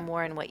think there's Yeah.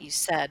 more in what you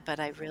said, but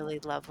I really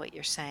love what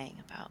you're saying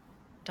about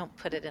don't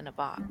put it in a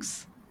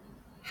box.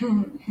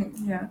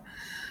 Yeah.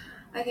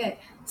 Okay.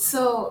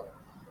 So,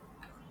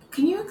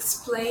 can you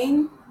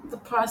explain the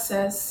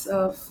process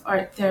of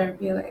art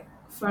therapy, like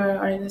for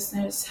our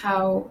listeners?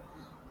 How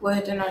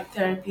would an art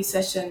therapy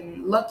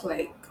session look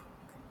like?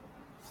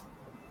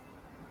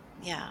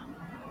 Yeah.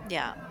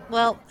 Yeah.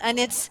 Well, and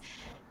it's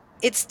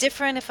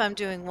different if I'm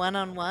doing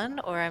one-on-one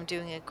or I'm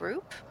doing a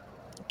group.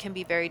 It can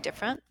be very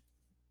different.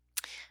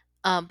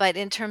 But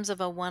in terms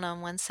of a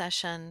one-on-one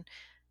session,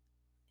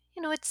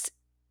 it's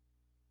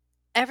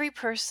every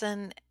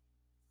person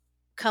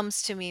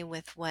comes to me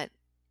with what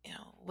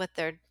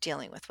they're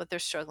dealing with, what they're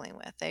struggling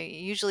with. They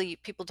usually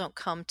people don't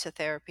come to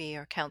therapy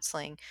or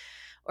counseling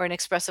or an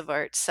expressive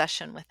arts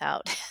session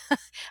without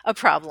a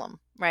problem,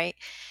 right?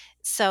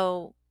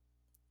 So,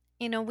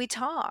 we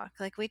talk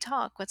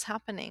what's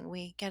happening.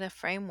 We get a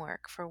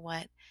framework for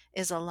what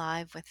is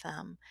alive with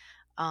them.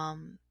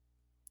 Um,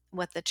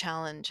 how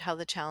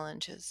the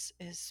challenge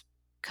is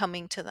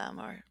coming to them,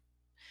 or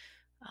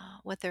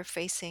what they're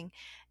facing.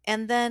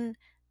 And then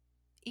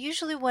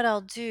usually what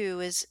I'll do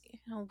is,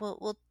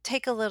 we'll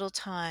take a little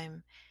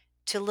time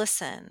to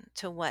listen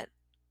to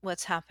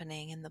what's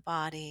happening in the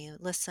body,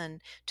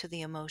 listen to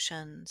the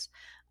emotions,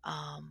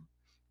 um,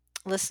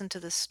 listen to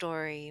the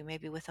story,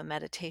 maybe with a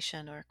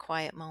meditation or a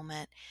quiet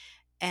moment.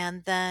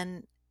 And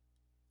then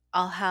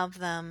I'll have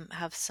them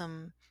have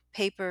some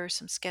paper,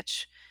 some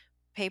sketch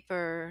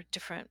paper,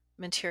 different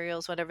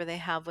materials, whatever they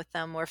have with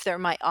them. Or if they're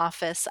in my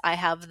office, I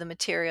have the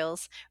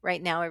materials.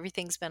 Right now,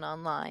 everything's been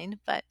online,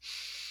 but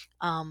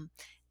um,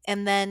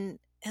 and then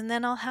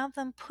I'll have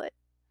them put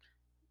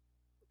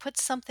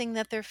something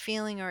that they're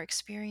feeling or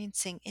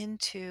experiencing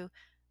into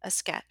a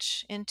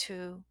sketch,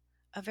 into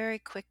a very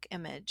quick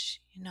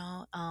image,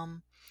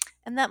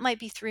 and that might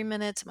be 3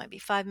 minutes, it might be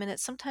 5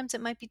 minutes, sometimes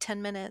it might be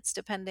 10 minutes,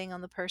 depending on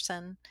the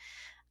person.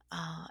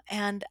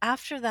 And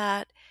after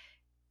that,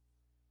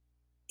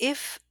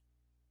 if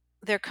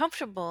they're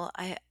comfortable,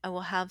 I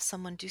will have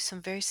someone do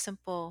some very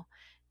simple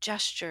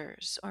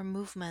gestures or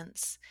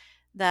movements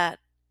that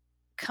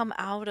come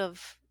out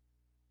of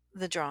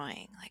the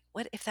drawing. Like,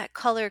 what if that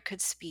color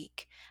could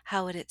speak?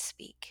 How would it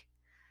speak?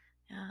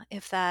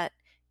 If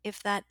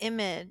that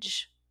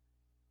image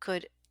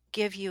could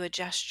give you a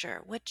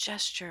gesture, what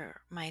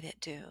gesture might it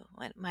do?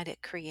 What might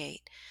it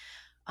create?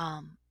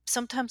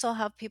 Sometimes I'll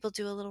have people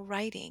do a little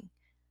writing.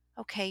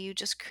 Okay, you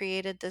just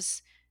created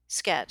this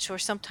sketch. Or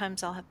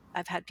sometimes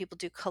I've had people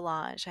do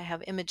collage. I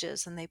have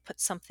images and they put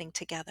something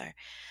together.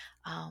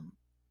 um,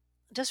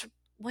 just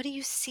what do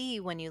you see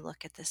when you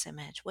look at this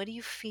image? What do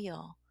you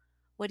feel?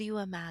 What do you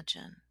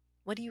imagine?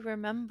 What do you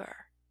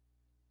remember?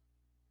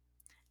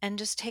 And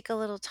just take a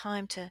little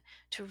time to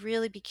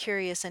really be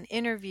curious and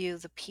interview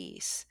the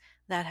piece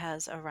that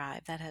has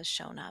arrived, that has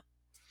shown up.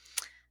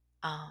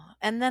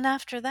 And then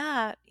after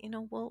that,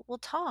 we'll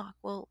talk.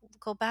 We'll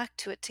go back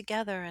to it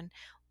together and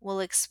we'll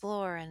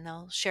explore. And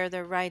they'll share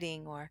their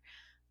writing, or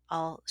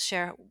I'll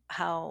share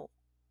how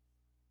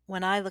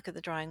when I look at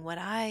the drawing,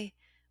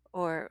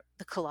 or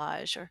the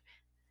collage, or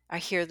I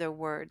hear their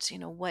words,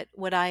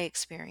 what I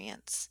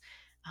experience,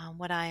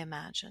 what I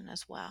imagine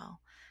as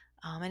well.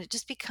 And it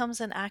just becomes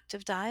an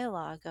active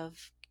dialogue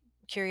of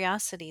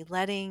curiosity,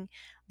 letting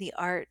the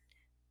art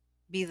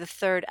be the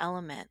third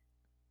element,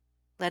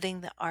 letting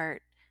the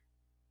art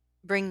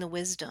bring the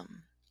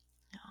wisdom.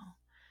 You know.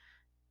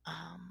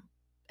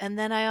 And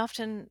then I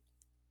often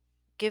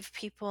give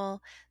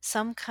people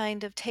some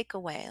kind of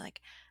takeaway,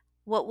 like,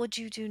 what would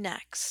you do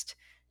next?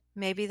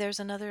 Maybe there's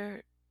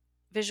another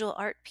visual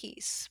art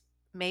piece.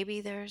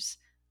 Maybe there's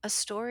a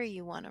story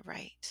you want to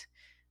write.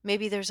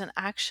 Maybe there's an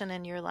action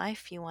in your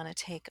life you want to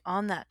take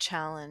on that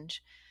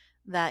challenge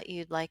that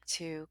you'd like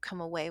to come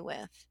away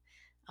with.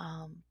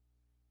 Um,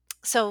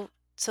 so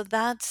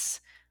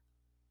that's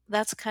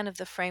kind of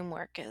the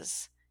framework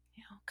is,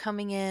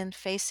 coming in,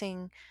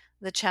 facing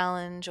the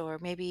challenge, or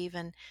maybe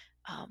even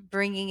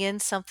bringing in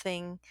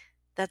something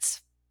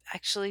that's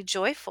actually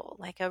joyful,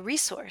 like a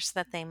resource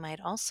that they might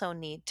also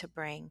need to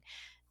bring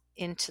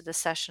into the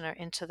session or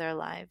into their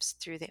lives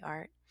through the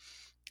art.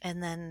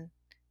 And then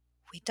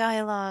we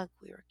dialogue,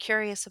 we were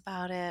curious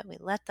about it, we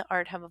let the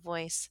art have a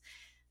voice,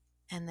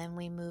 and then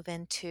we move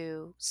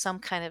into some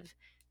kind of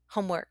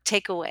homework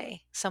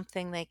takeaway,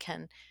 something they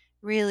can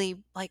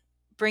really like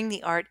bring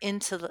the art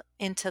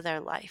into their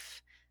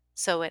life.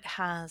 So it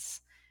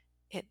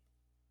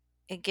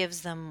it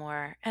gives them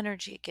more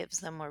energy, it gives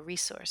them more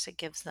resource, it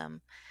gives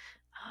them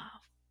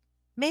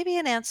maybe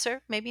an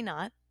answer, maybe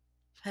not.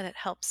 but it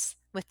helps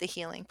with the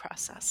healing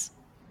process.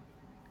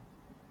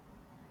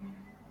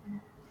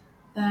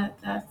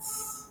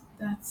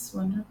 That's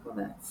wonderful.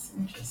 That's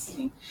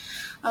interesting.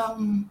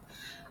 Um,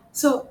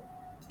 so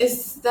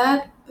is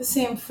that the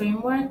same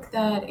framework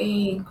that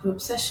a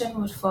group session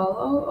would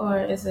follow, or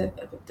is it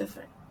a bit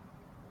different?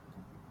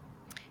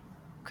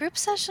 Group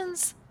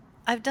sessions,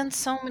 I've done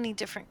so many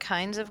different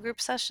kinds of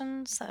group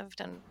sessions. I've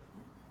done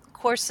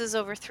courses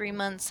over 3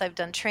 months, I've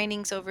done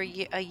trainings over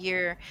a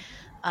year.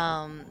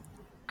 Um,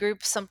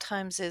 Group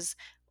sometimes is,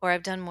 or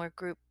I've done more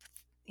group,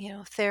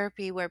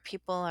 therapy where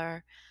people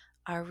are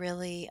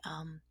really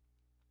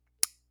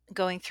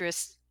going through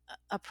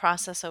a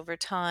process over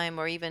time,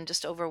 or even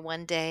just over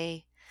one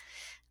day.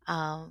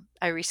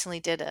 I recently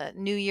did a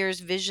New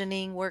Year's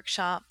visioning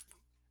workshop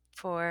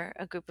for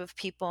a group of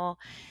people,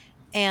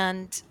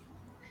 and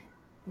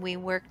we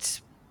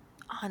worked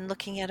on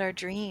looking at our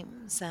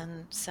dreams.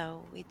 And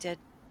so we did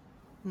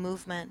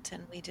movement,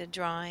 and we did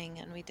drawing,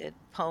 and we did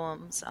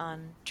poems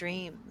on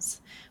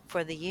dreams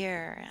for the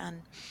year.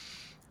 And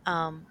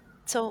um,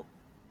 so,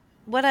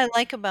 what I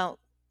like about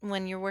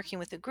when you're working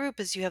with a group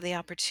is you have the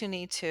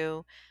opportunity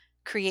to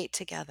create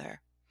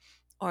together,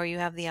 or you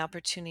have the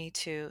opportunity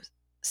to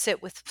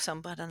sit with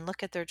somebody and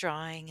look at their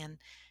drawing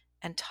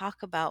and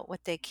talk about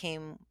what they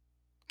came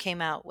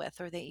out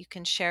with, or that you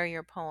can share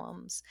your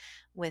poems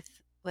with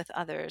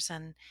others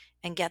and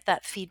get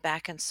that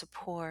feedback and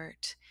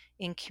support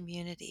in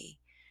community.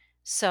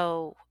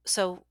 So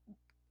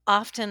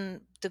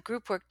often the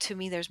group work, to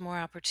me, there's more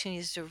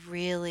opportunities to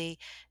really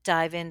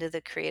dive into the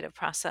creative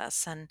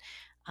process. And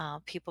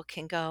people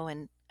can go,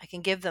 and I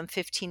can give them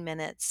 15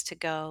 minutes to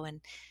go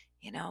and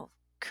you know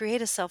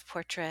create a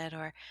self-portrait,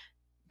 or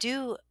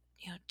do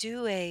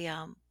a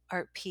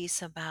art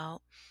piece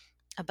about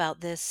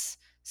this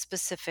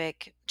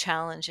specific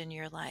challenge in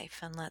your life,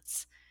 and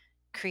let's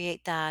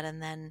create that.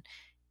 And then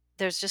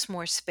there's just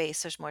more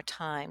space, there's more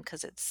time,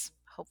 because it's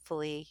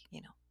hopefully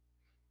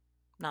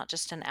not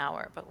just an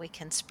hour, but we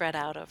can spread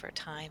out over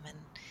time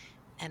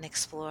and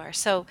explore.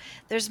 So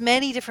there's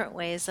many different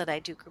ways that I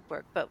do group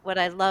work, but what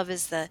I love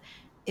is that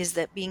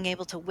being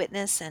able to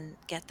witness and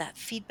get that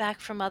feedback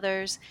from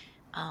others.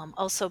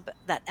 Also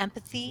that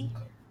empathy,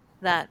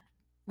 that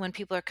when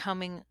people are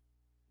coming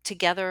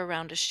together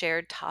around a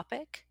shared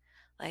topic,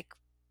 like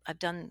I've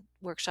done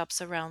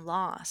workshops around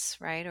loss,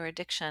 right, or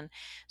addiction.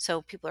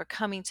 So people are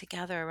coming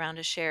together around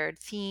a shared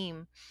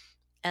theme,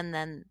 and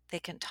then they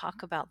can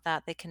talk about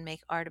that, they can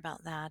make art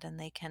about that, and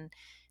they can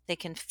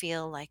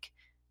feel like,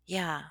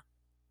 yeah,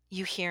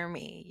 you hear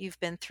me, you've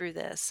been through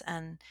this,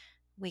 and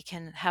we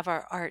can have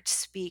our art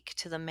speak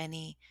to the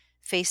many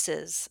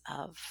faces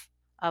of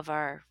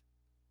our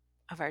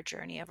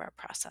journey, of our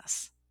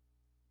process.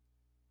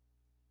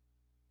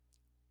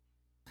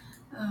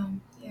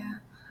 Yeah.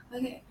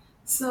 Okay.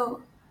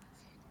 So,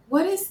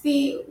 what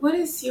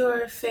is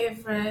your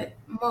favorite,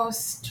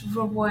 most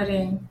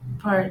rewarding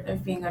part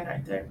of being an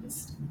art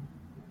therapist?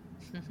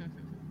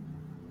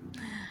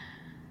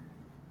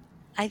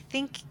 I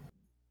think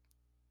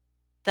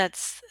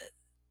that's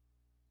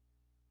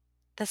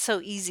that's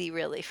so easy,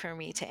 really, for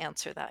me to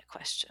answer that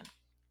question.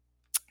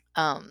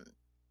 um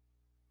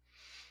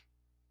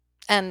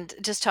and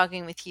just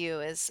talking with you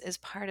is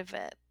part of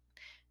it.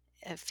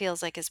 It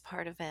feels like is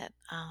part of it.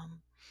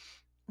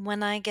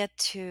 When I get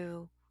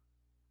to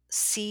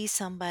see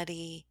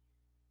somebody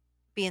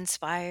be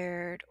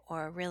inspired,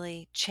 or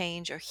really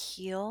change or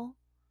heal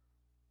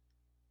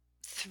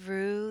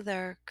through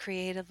their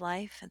creative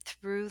life and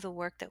through the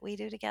work that we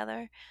do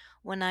together,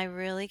 when I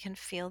really can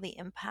feel the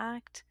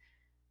impact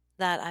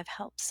that I've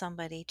helped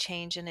somebody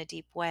change in a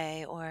deep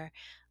way, or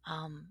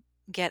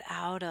get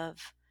out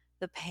of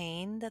the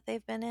pain that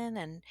they've been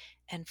in,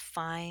 and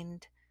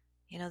find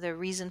their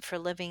reason for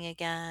living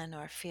again,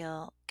 or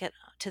get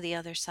to the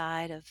other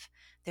side of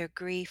their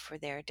grief or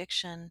their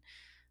addiction.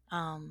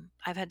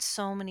 I've had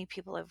so many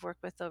people I've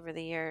worked with over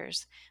the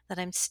years that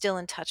I'm still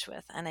in touch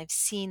with, and I've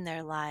seen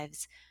their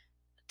lives,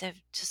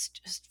 they've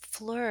just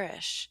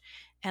flourish,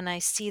 and I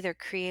see their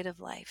creative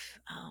life.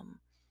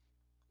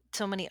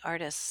 So many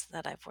artists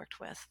that I've worked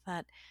with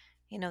that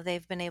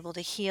they've been able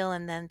to heal,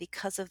 and then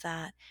because of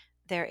that,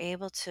 they're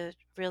able to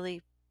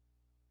really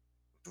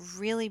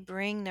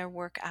bring their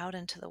work out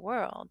into the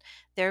world.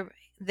 They're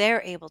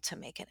able to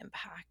make an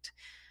impact.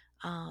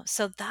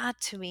 So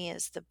that, to me,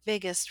 is the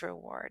biggest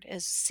reward,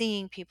 is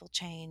seeing people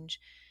change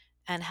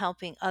and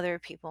helping other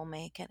people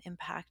make an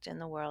impact in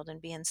the world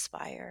and be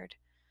inspired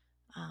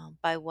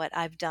by what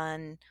I've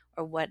done,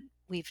 or what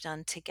we've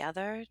done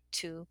together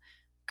to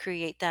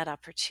create that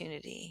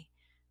opportunity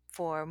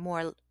for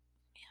more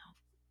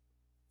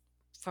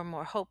for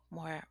more hope,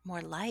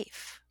 more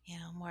life,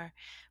 more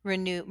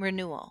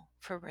renewal.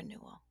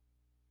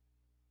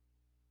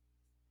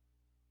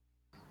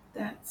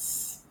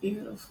 That's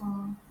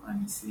beautiful,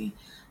 honestly.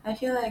 I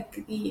feel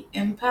like the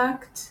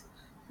impact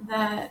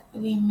that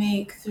we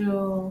make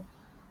through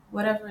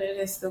whatever it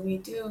is that we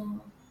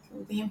do,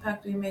 the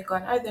impact we make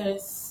on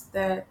others,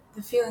 that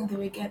the feeling that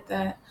we get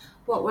that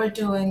what we're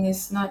doing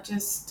is not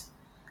just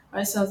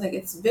ourselves like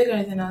it's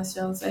bigger than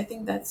ourselves. I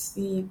think that's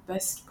the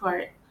best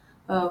part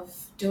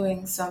of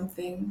doing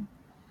something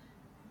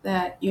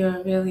that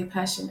you're really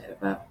passionate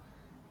about.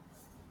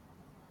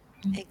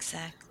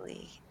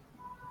 Exactly.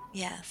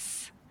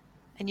 Yes.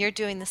 And you're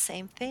doing the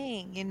same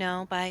thing,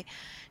 by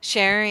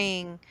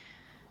sharing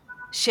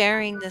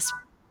sharing this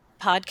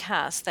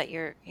podcast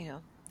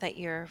that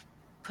you're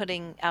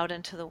putting out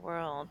into the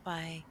world,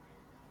 by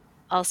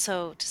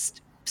also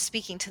just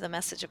speaking to the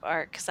message of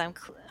art, because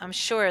I'm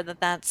sure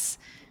that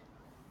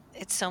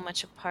it's so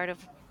much a part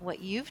of what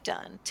you've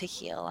done to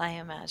heal, I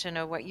imagine,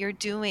 or what you're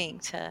doing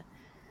to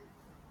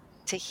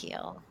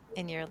heal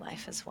in your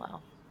life as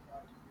well.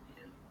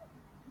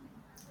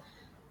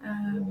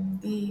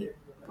 The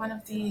one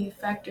of the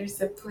factors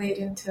that played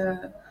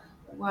into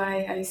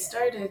why I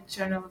started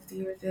Journal of the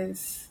Youth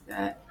is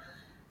that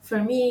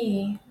for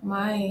me,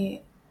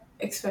 my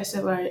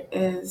expressive art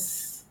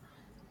is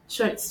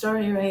short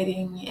story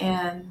writing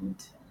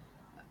and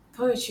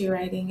poetry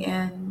writing.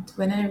 And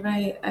when I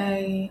write,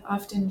 I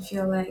often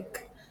feel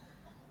like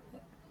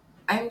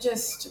I'm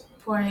just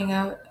pouring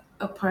out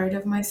a part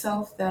of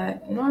myself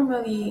that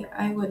normally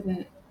I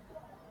wouldn't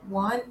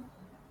want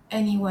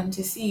anyone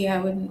to see. I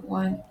wouldn't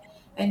want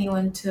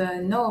anyone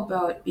to know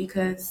about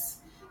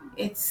because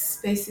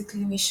it's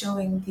basically me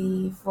showing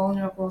the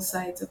vulnerable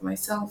sides of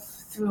myself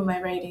through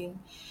my writing.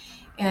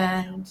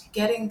 Yeah. And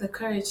getting the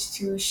courage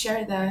to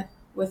share that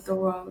with the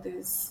world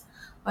is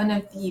one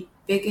of the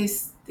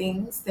biggest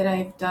things that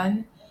I've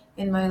done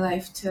in my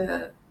life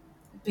to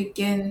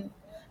begin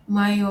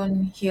my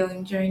own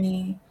healing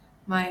journey,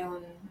 my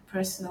own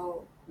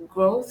personal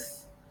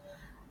growth,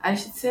 I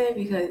should say,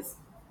 because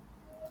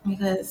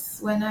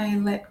when I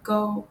let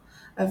go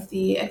of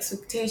the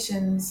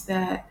expectations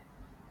that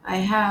I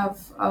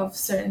have of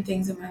certain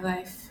things in my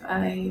life,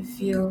 I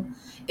feel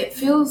it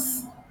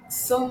feels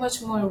so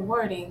much more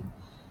rewarding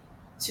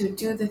to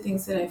do the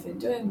things that I've been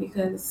doing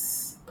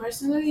because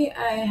personally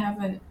I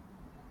haven't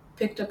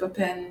picked up a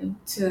pen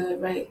to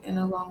write in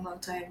a long, long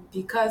time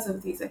because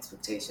of these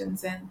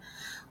expectations. And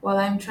while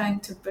I'm Mm, trying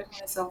to bring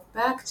myself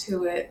back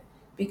to it,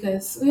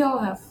 because we all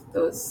have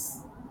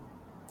those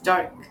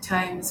dark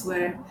times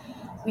where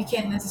we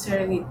can't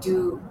necessarily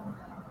do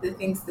the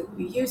things that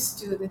we used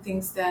to, the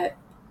things that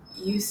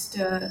used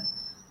to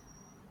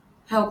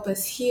help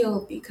us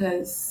heal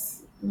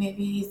because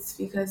maybe it's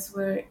because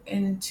we're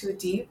in too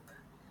deep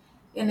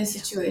in a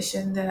yeah.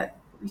 situation that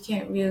we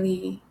can't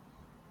really.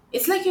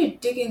 It's like you're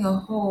digging a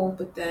hole,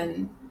 but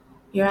then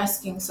you're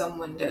asking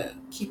someone to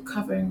keep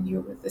covering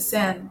you with the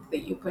sand that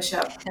you push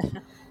up.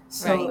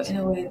 So Right. in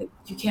a way that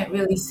you can't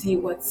really see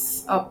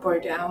what's up or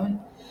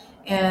down.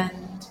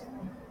 And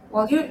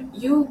while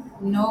you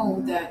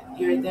know that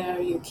you're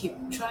there, you keep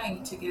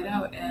trying to get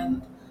out.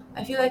 And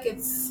I feel like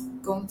it's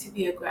going to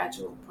be a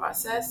gradual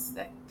process.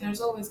 That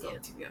there's always Yeah.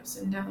 going to be ups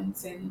and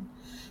downs and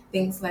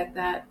things like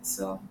that.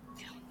 So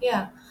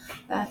yeah,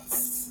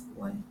 that's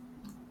one.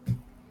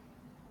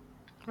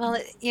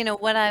 Well,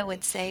 what I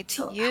would say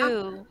to So how?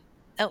 you.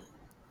 Oh,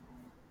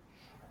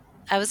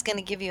 I was going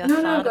to give you a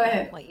No, no, thought go about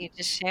ahead. what you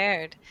just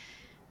shared.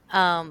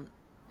 Um,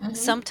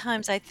 Mm-hmm.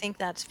 Sometimes I think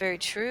that's very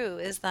true,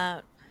 is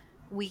that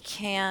we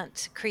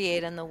can't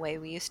create in the way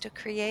we used to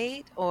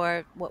create,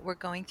 or what we're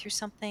going through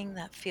something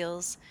that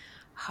feels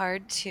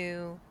hard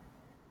to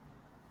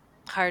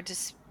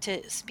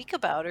to speak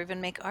about or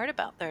even make art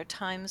about. There are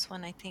times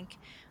when I think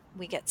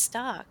we get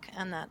stuck,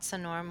 and that's a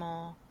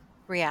normal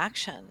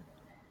reaction.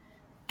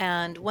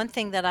 And one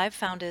thing that I've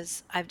found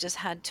is I've just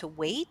had to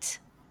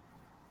wait.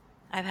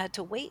 I've had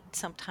to wait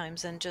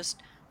sometimes and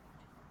just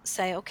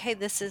say, okay,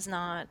 this is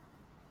not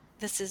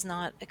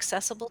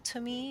accessible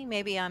to me.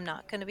 Maybe I'm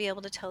not going to be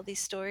able to tell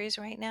these stories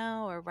right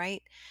now or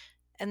right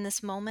in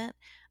this moment.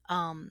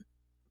 Um,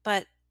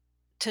 but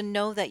to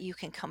know that you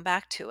can come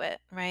back to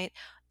it, right?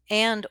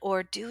 And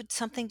or do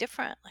something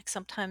different. Like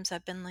sometimes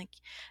I've been like,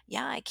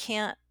 yeah,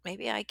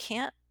 maybe I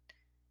can't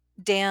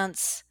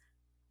dance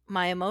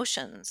my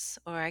emotions,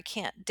 or I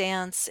can't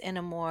dance in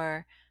a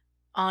more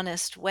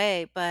honest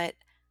way, but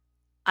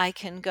I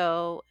can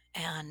go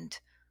and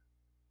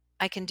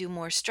I can do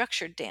more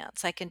structured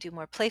dance. I can do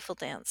more playful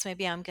dance.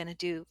 Maybe I'm going to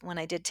do, when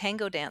I did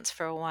tango dance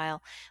for a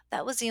while,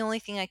 that was the only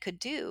thing I could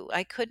do.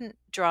 I couldn't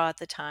draw at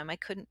the time. I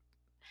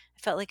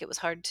felt like it was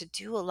hard to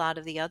do a lot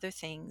of the other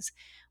things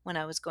when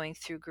I was going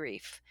through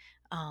grief.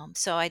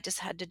 So I just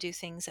had to do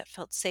things that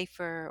felt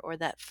safer or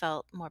that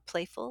felt more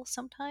playful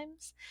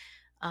sometimes.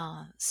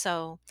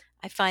 So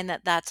I find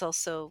that that's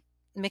also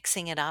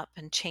mixing it up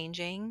and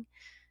changing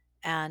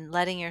and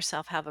letting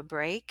yourself have a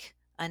break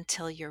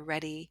until you're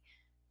ready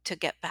to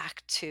get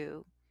back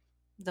to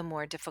the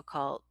more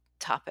difficult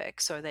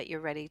topics, or that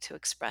you're ready to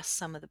express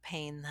some of the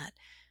pain that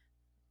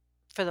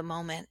for the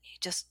moment you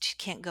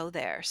can't go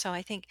there. So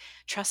I think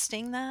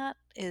trusting that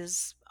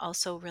is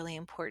also really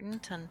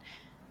important. And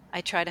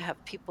I try to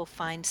have people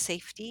find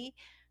safety,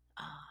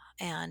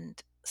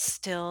 and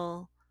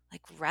still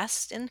like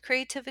rest in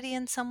creativity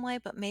in some way,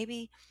 but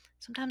maybe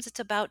sometimes it's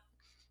about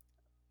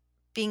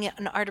being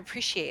an art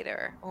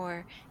appreciator,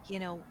 or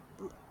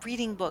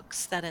reading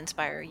books that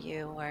inspire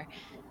you, or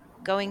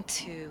going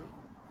to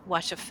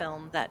watch a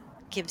film that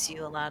gives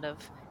you a lot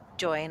of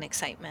joy and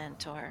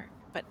excitement, or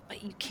but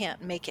you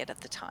can't make it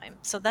at the time.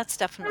 So that's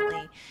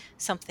definitely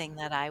something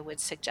that I would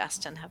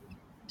suggest and have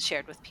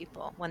shared with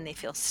people when they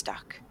feel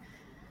stuck.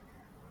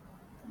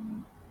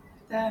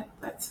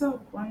 That's a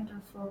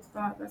wonderful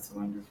thought. That's a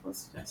wonderful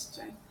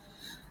suggestion.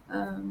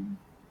 Um,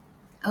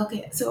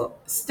 okay, so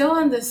still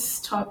on this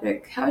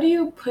topic, how do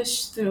you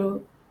push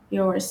through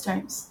your worst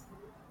times?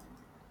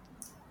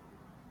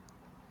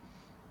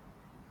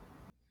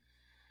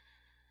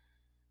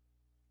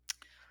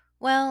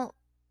 Well,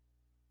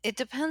 it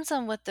depends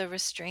on what the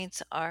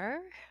restraints are,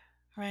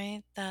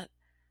 right? That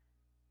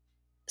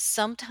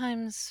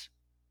sometimes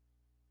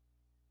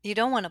you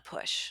don't want to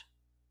push.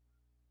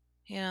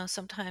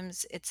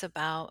 Sometimes it's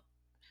about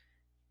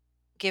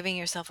giving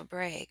yourself a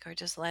break or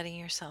just letting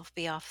yourself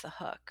be off the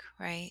hook,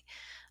 right?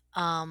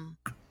 Um,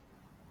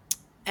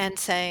 and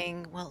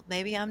saying, well,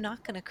 maybe I'm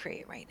not going to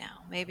create right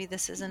now. Maybe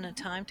this isn't a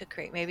time to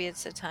create. Maybe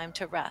it's a time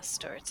to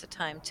rest, or it's a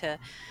time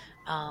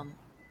um,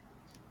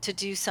 to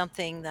do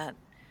something that,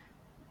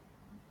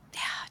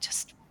 yeah,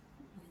 just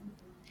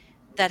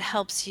that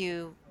helps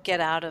you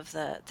get out of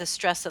the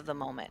stress of the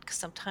moment. Because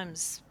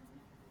sometimes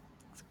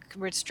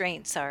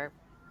restraints are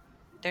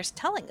there's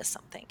telling us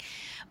something.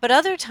 But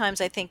other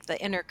times I think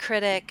the inner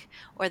critic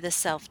or the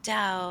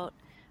self-doubt,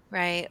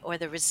 right, or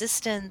the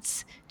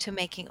resistance to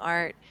making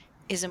art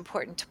is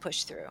important to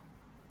push through.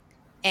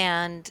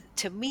 And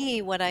to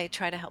me, what I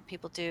try to help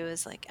people do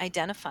is like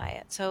identify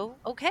it. So,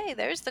 okay,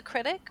 there's the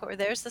critic or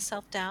there's the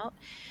self doubt.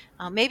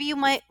 Maybe you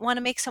might want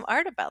to make some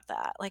art about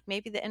that. Like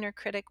maybe the inner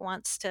critic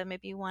wants to,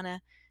 maybe you want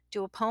to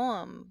do a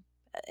poem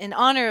in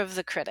honor of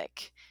the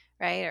critic,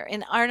 right? Or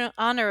in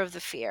honor of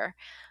the fear.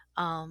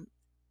 Um,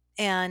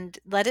 and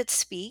let it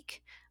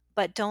speak,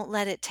 but don't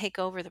let it take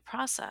over the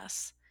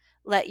process.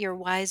 Let your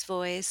wise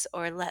voice,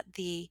 or let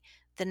the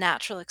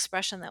natural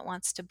expression that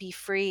wants to be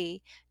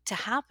free to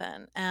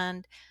happen.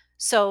 And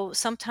so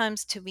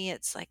sometimes to me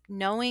it's like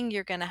knowing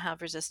you're going to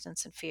have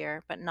resistance and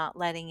fear, but not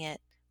letting it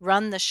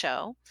run the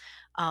show,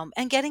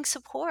 and getting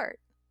support.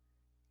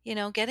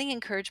 Getting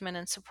encouragement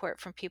and support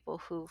from people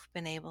who've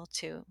been able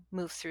to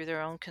move through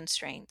their own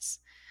constraints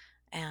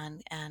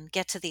and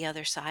get to the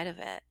other side of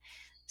it.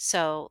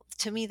 So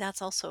to me,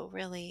 that's also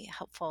really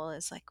helpful,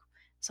 is like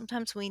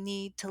sometimes we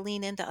need to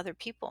lean into other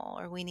people,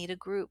 or we need a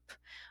group,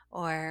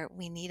 or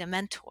we need a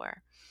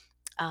mentor.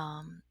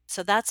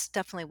 So that's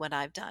definitely what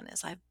I've done,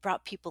 is I've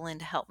brought people in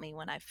to help me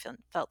when I've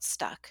felt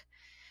stuck.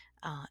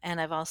 And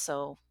I've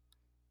also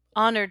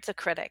honored the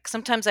critic.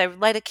 Sometimes I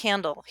light a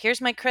candle. Here's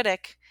my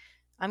critic.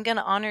 I'm going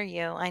to honor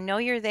you. I know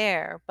you're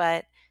there,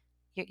 but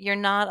you're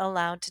not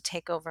allowed to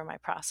take over my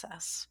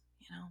process.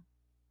 Yeah.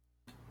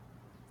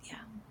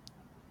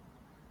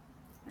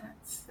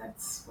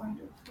 That's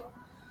wonderful.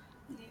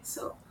 Okay,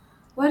 so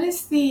what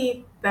is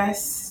the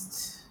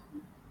best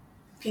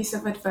piece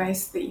of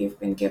advice that you've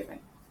been given?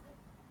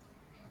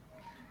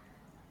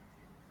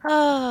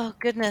 Oh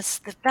goodness,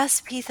 the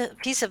best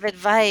piece of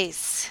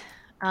advice.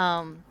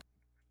 Um,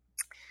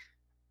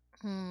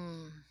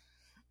 hmm.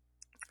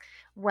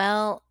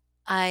 Well,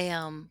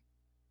 I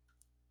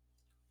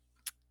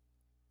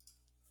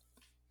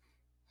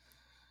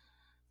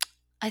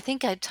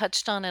think I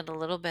touched on it a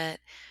little bit.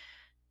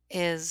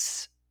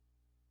 Is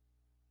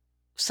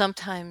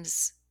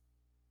sometimes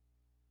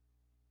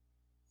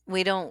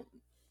we don't.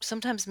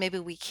 Sometimes maybe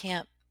we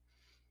can't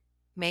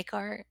make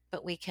art,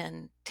 but we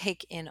can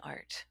take in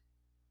art,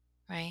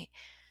 right?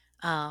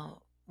 Uh,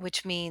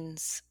 which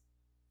means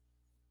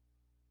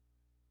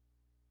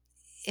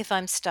if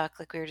I'm stuck,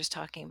 like we were just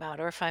talking about,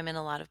 or if I'm in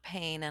a lot of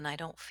pain and I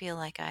don't feel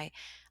like I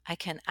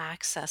can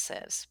access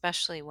it,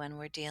 especially when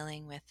we're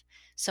dealing with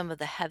some of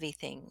the heavy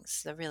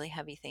things, the really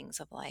heavy things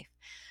of life.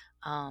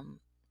 Um,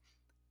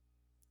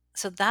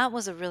 so that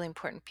was a really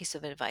important piece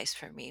of advice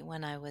for me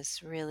when I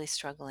was really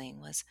struggling,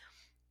 was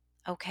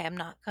okay, I'm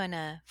not going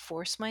to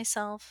force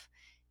myself.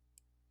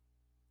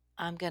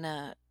 I'm going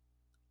to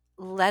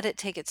let it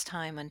take its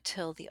time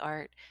until the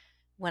art,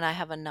 when I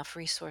have enough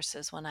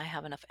resources, when I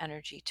have enough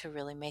energy to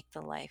really make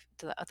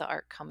the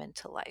art come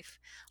into life,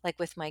 like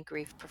with my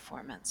grief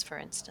performance, for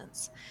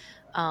instance.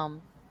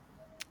 Um,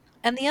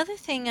 and the other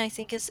thing I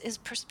think is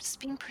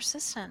being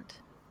persistent.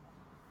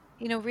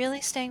 Really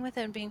staying with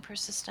it and being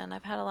persistent.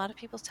 I've had a lot of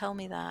people tell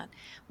me that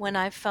when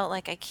I've felt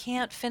like I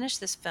can't finish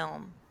this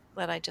film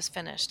that I just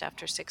finished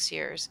after 6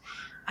 years.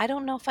 I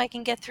don't know if I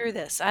can get through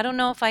this. I don't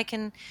know if I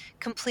can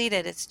complete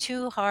it. It's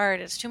too hard.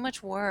 It's too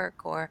much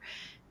work. Or,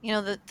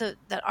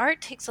 that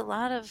art takes a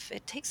lot of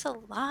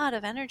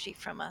energy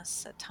from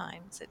us at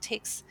times. It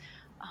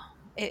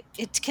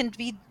can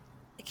be,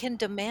 it can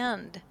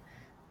demand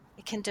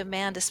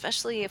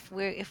especially if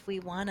we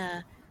want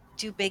to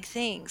do big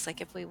things, like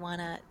if we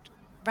want to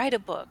write a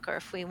book, or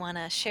if we want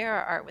to share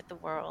our art with the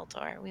world,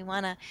 or we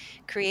want to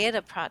create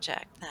a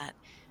project that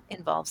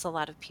involves a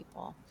lot of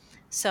people.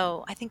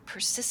 So I think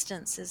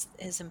persistence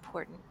is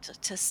important,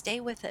 to stay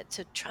with it,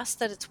 to trust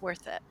that it's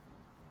worth it,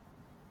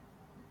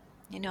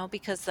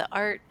 because the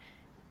art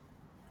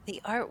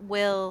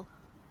will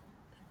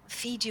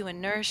feed you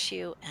and nourish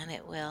you, and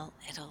it will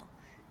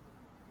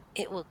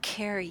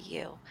carry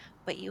you,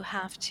 but you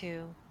have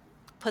to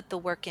put the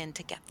work in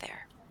to get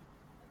there.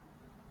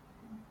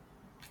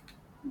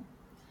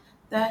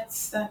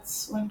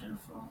 That's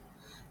wonderful.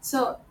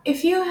 So,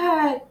 if you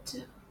had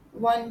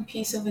one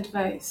piece of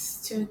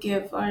advice to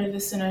give our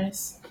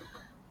listeners,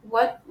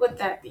 what would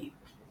that be?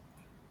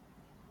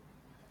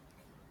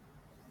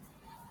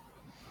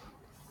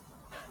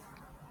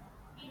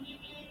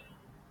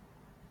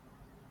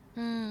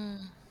 Hmm.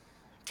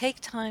 Take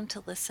time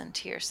to listen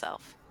to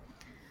yourself.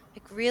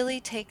 Like, really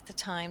take the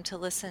time to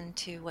listen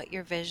to what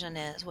your vision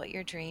is, what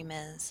your dream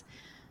is,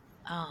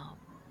 um,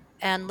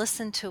 and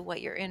listen to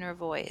what your inner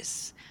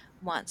voice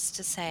wants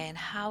to say and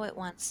how it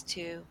wants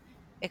to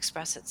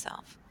express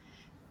itself.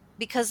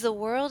 Because the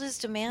world is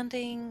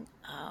demanding,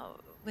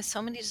 with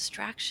so many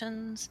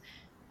distractions,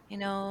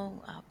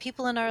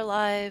 people in our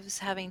lives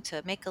having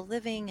to make a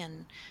living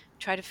and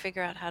try to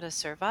figure out how to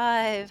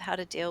survive, how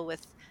to deal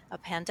with a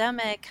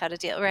pandemic, how to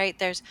deal, right?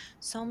 There's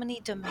so many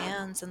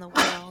demands in the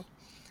world.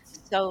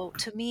 So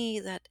to me,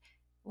 that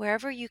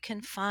wherever you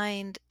can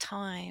find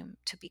time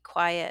to be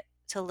quiet,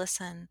 to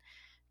listen,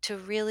 to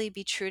really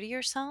be true to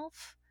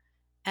yourself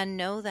and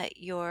know that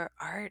your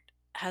art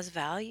has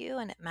value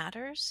and it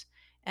matters,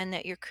 and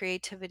that your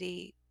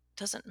creativity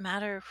doesn't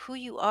matter who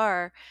you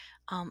are.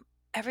 Um,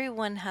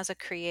 Everyone has a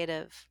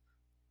creative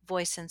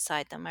voice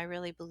inside them. I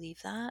really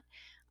believe that.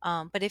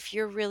 But if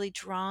you're really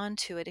drawn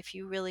to it, if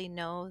you really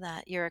know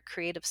that you're a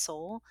creative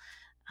soul,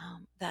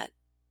 that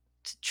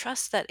to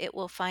trust that it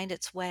will find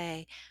its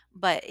way,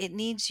 but it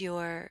needs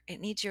your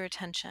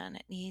attention.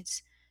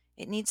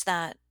 It needs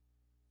that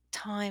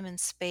time and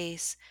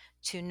space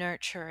to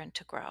nurture and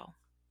to grow.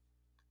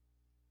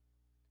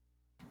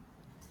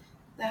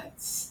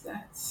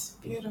 That's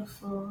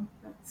beautiful.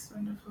 That's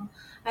wonderful.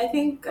 I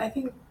think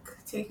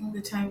taking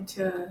the time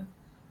to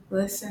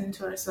listen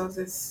to ourselves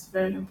is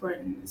very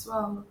important as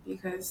well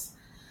because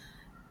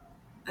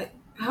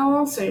how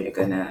else are you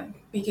gonna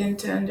begin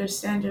to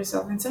understand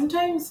yourself? And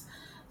sometimes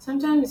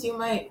you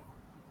might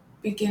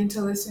begin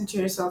to listen to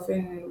yourself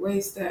in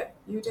ways that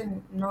you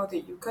didn't know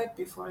that you could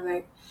before.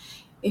 Like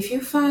if you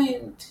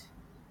find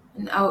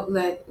an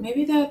outlet,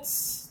 maybe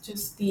that's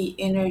just the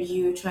inner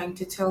you trying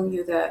to tell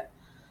you that,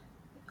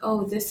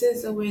 oh, this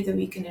is a way that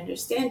we can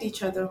understand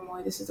each other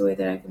more. This is a way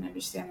that I can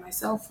understand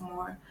myself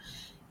more.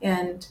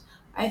 And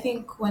I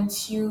think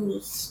once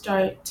you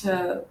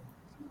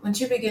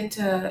begin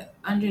to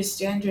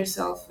understand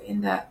yourself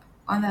in that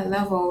on that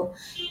level,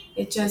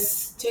 it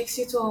just takes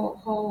you to a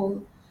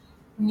whole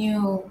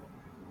new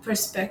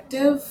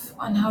perspective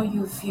on how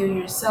you view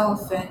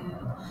yourself and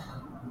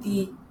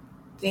the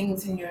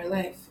things in your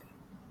life.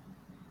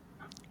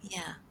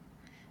 Yeah.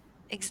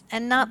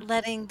 And not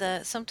letting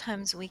the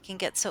sometimes we can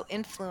get so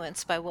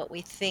influenced by what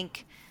we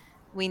think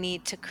we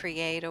need to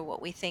create, or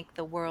what we think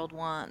the world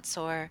wants,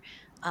 or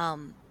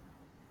um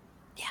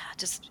yeah,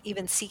 just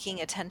even seeking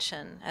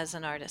attention as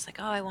an artist, like,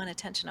 oh, I want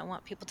attention, I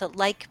want people to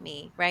like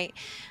me, right?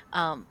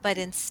 But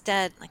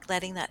instead, like,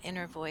 letting that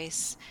inner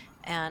voice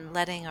and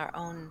letting our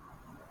own,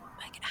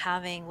 like,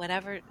 having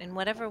whatever, in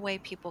whatever way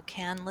people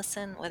can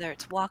listen, whether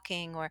it's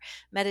walking or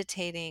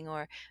meditating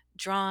or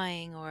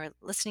drawing or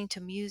listening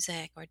to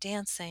music or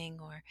dancing,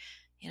 or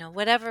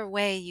whatever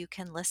way you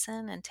can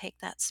listen and take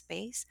that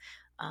space,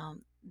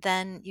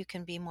 then you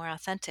can be more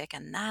authentic,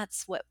 and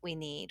that's what we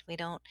need. We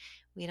don't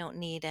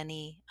need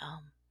any,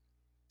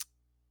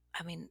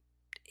 I mean,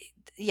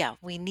 yeah,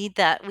 we need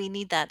that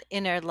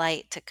inner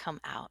light to come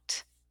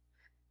out.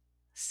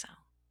 So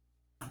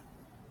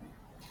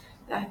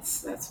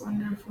That's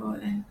wonderful.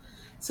 And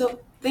so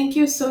thank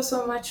you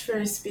so much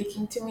for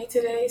speaking to me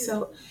today.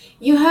 So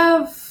you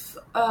have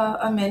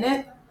a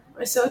minute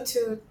or so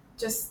to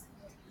just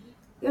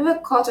give a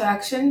call to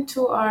action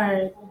to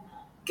our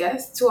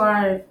guests, to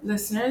our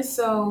listeners,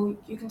 so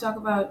you can talk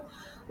about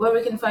where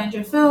we can find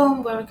your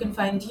film, where we can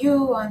find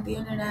you on the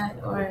internet,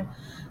 or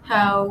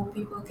how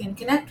people can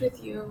connect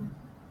with you.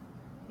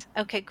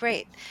 okay,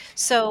 great.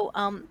 So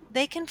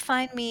they can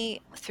find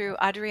me through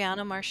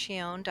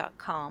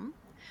adrianamarchione.com.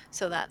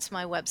 So that's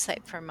my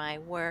website for my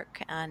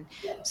work, and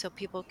so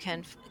people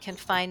can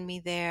find me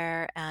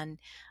there. And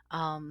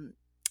um,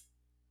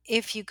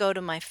 if you go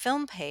to my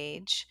film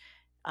page,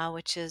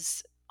 which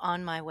is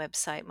on my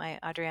website, my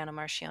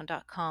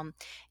adrianamarchione.com,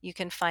 you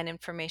can find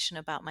information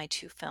about my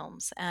two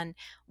films. And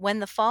when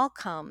the fall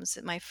comes,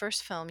 my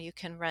first film, you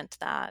can rent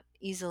that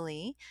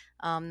easily.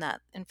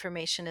 That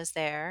information is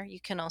there.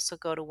 You can also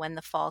go to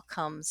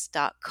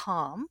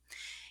whenthefallcomes.com.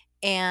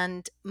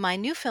 And my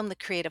new film, The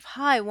Creative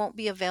High, won't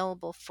be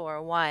available for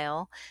a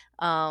while,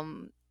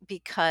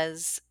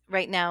 because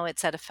right now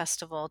it's at a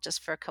festival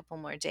just for a couple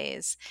more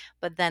days.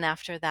 But then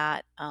after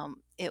that,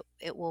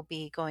 it will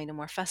be going to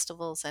more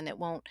festivals, and it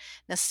won't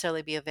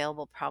necessarily be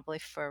available probably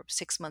for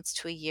 6 months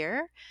to a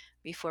year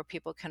before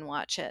people can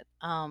watch it.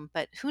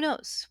 But who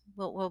knows?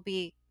 We'll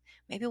be.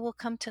 Maybe we'll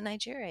come to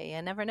Nigeria.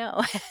 You never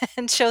know,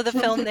 and show the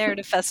film there at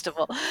a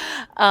festival.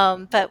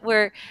 But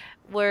we're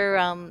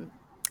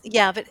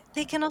Yeah, but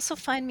they can also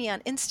find me on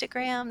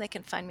Instagram. They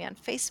can find me on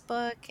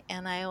Facebook,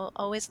 and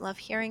always love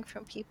hearing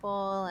from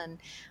people. And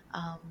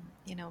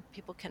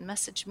people can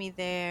message me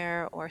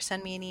there or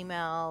send me an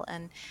email,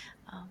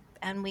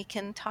 and we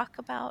can talk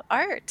about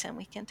art, and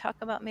we can talk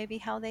about maybe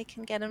how they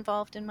can get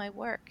involved in my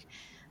work.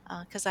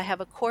 Because I have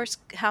a course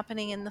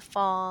happening in the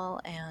fall,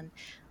 and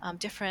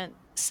different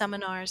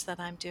seminars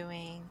that I'm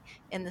doing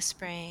in the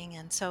spring,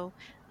 and so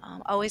I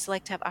always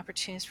like to have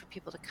opportunities for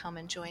people to come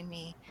and join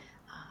me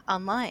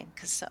online,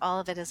 because all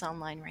of it is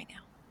online right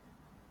now.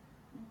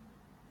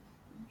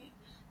 Okay.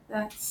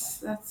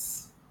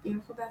 That's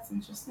beautiful. That's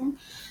interesting.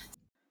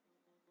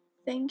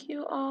 Thank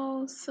you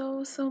all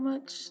so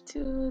much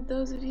to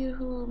those of you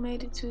who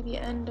made it to the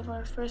end of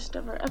our first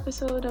ever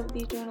episode of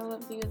the Journal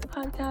of the Youth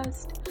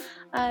podcast.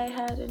 I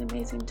had an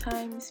amazing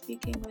time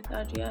speaking with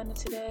Adriana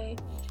today,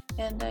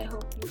 and I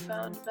hope you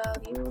found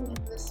value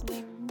in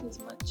listening as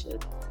much as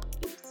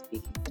in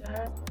speaking to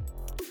her.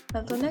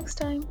 Until next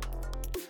time.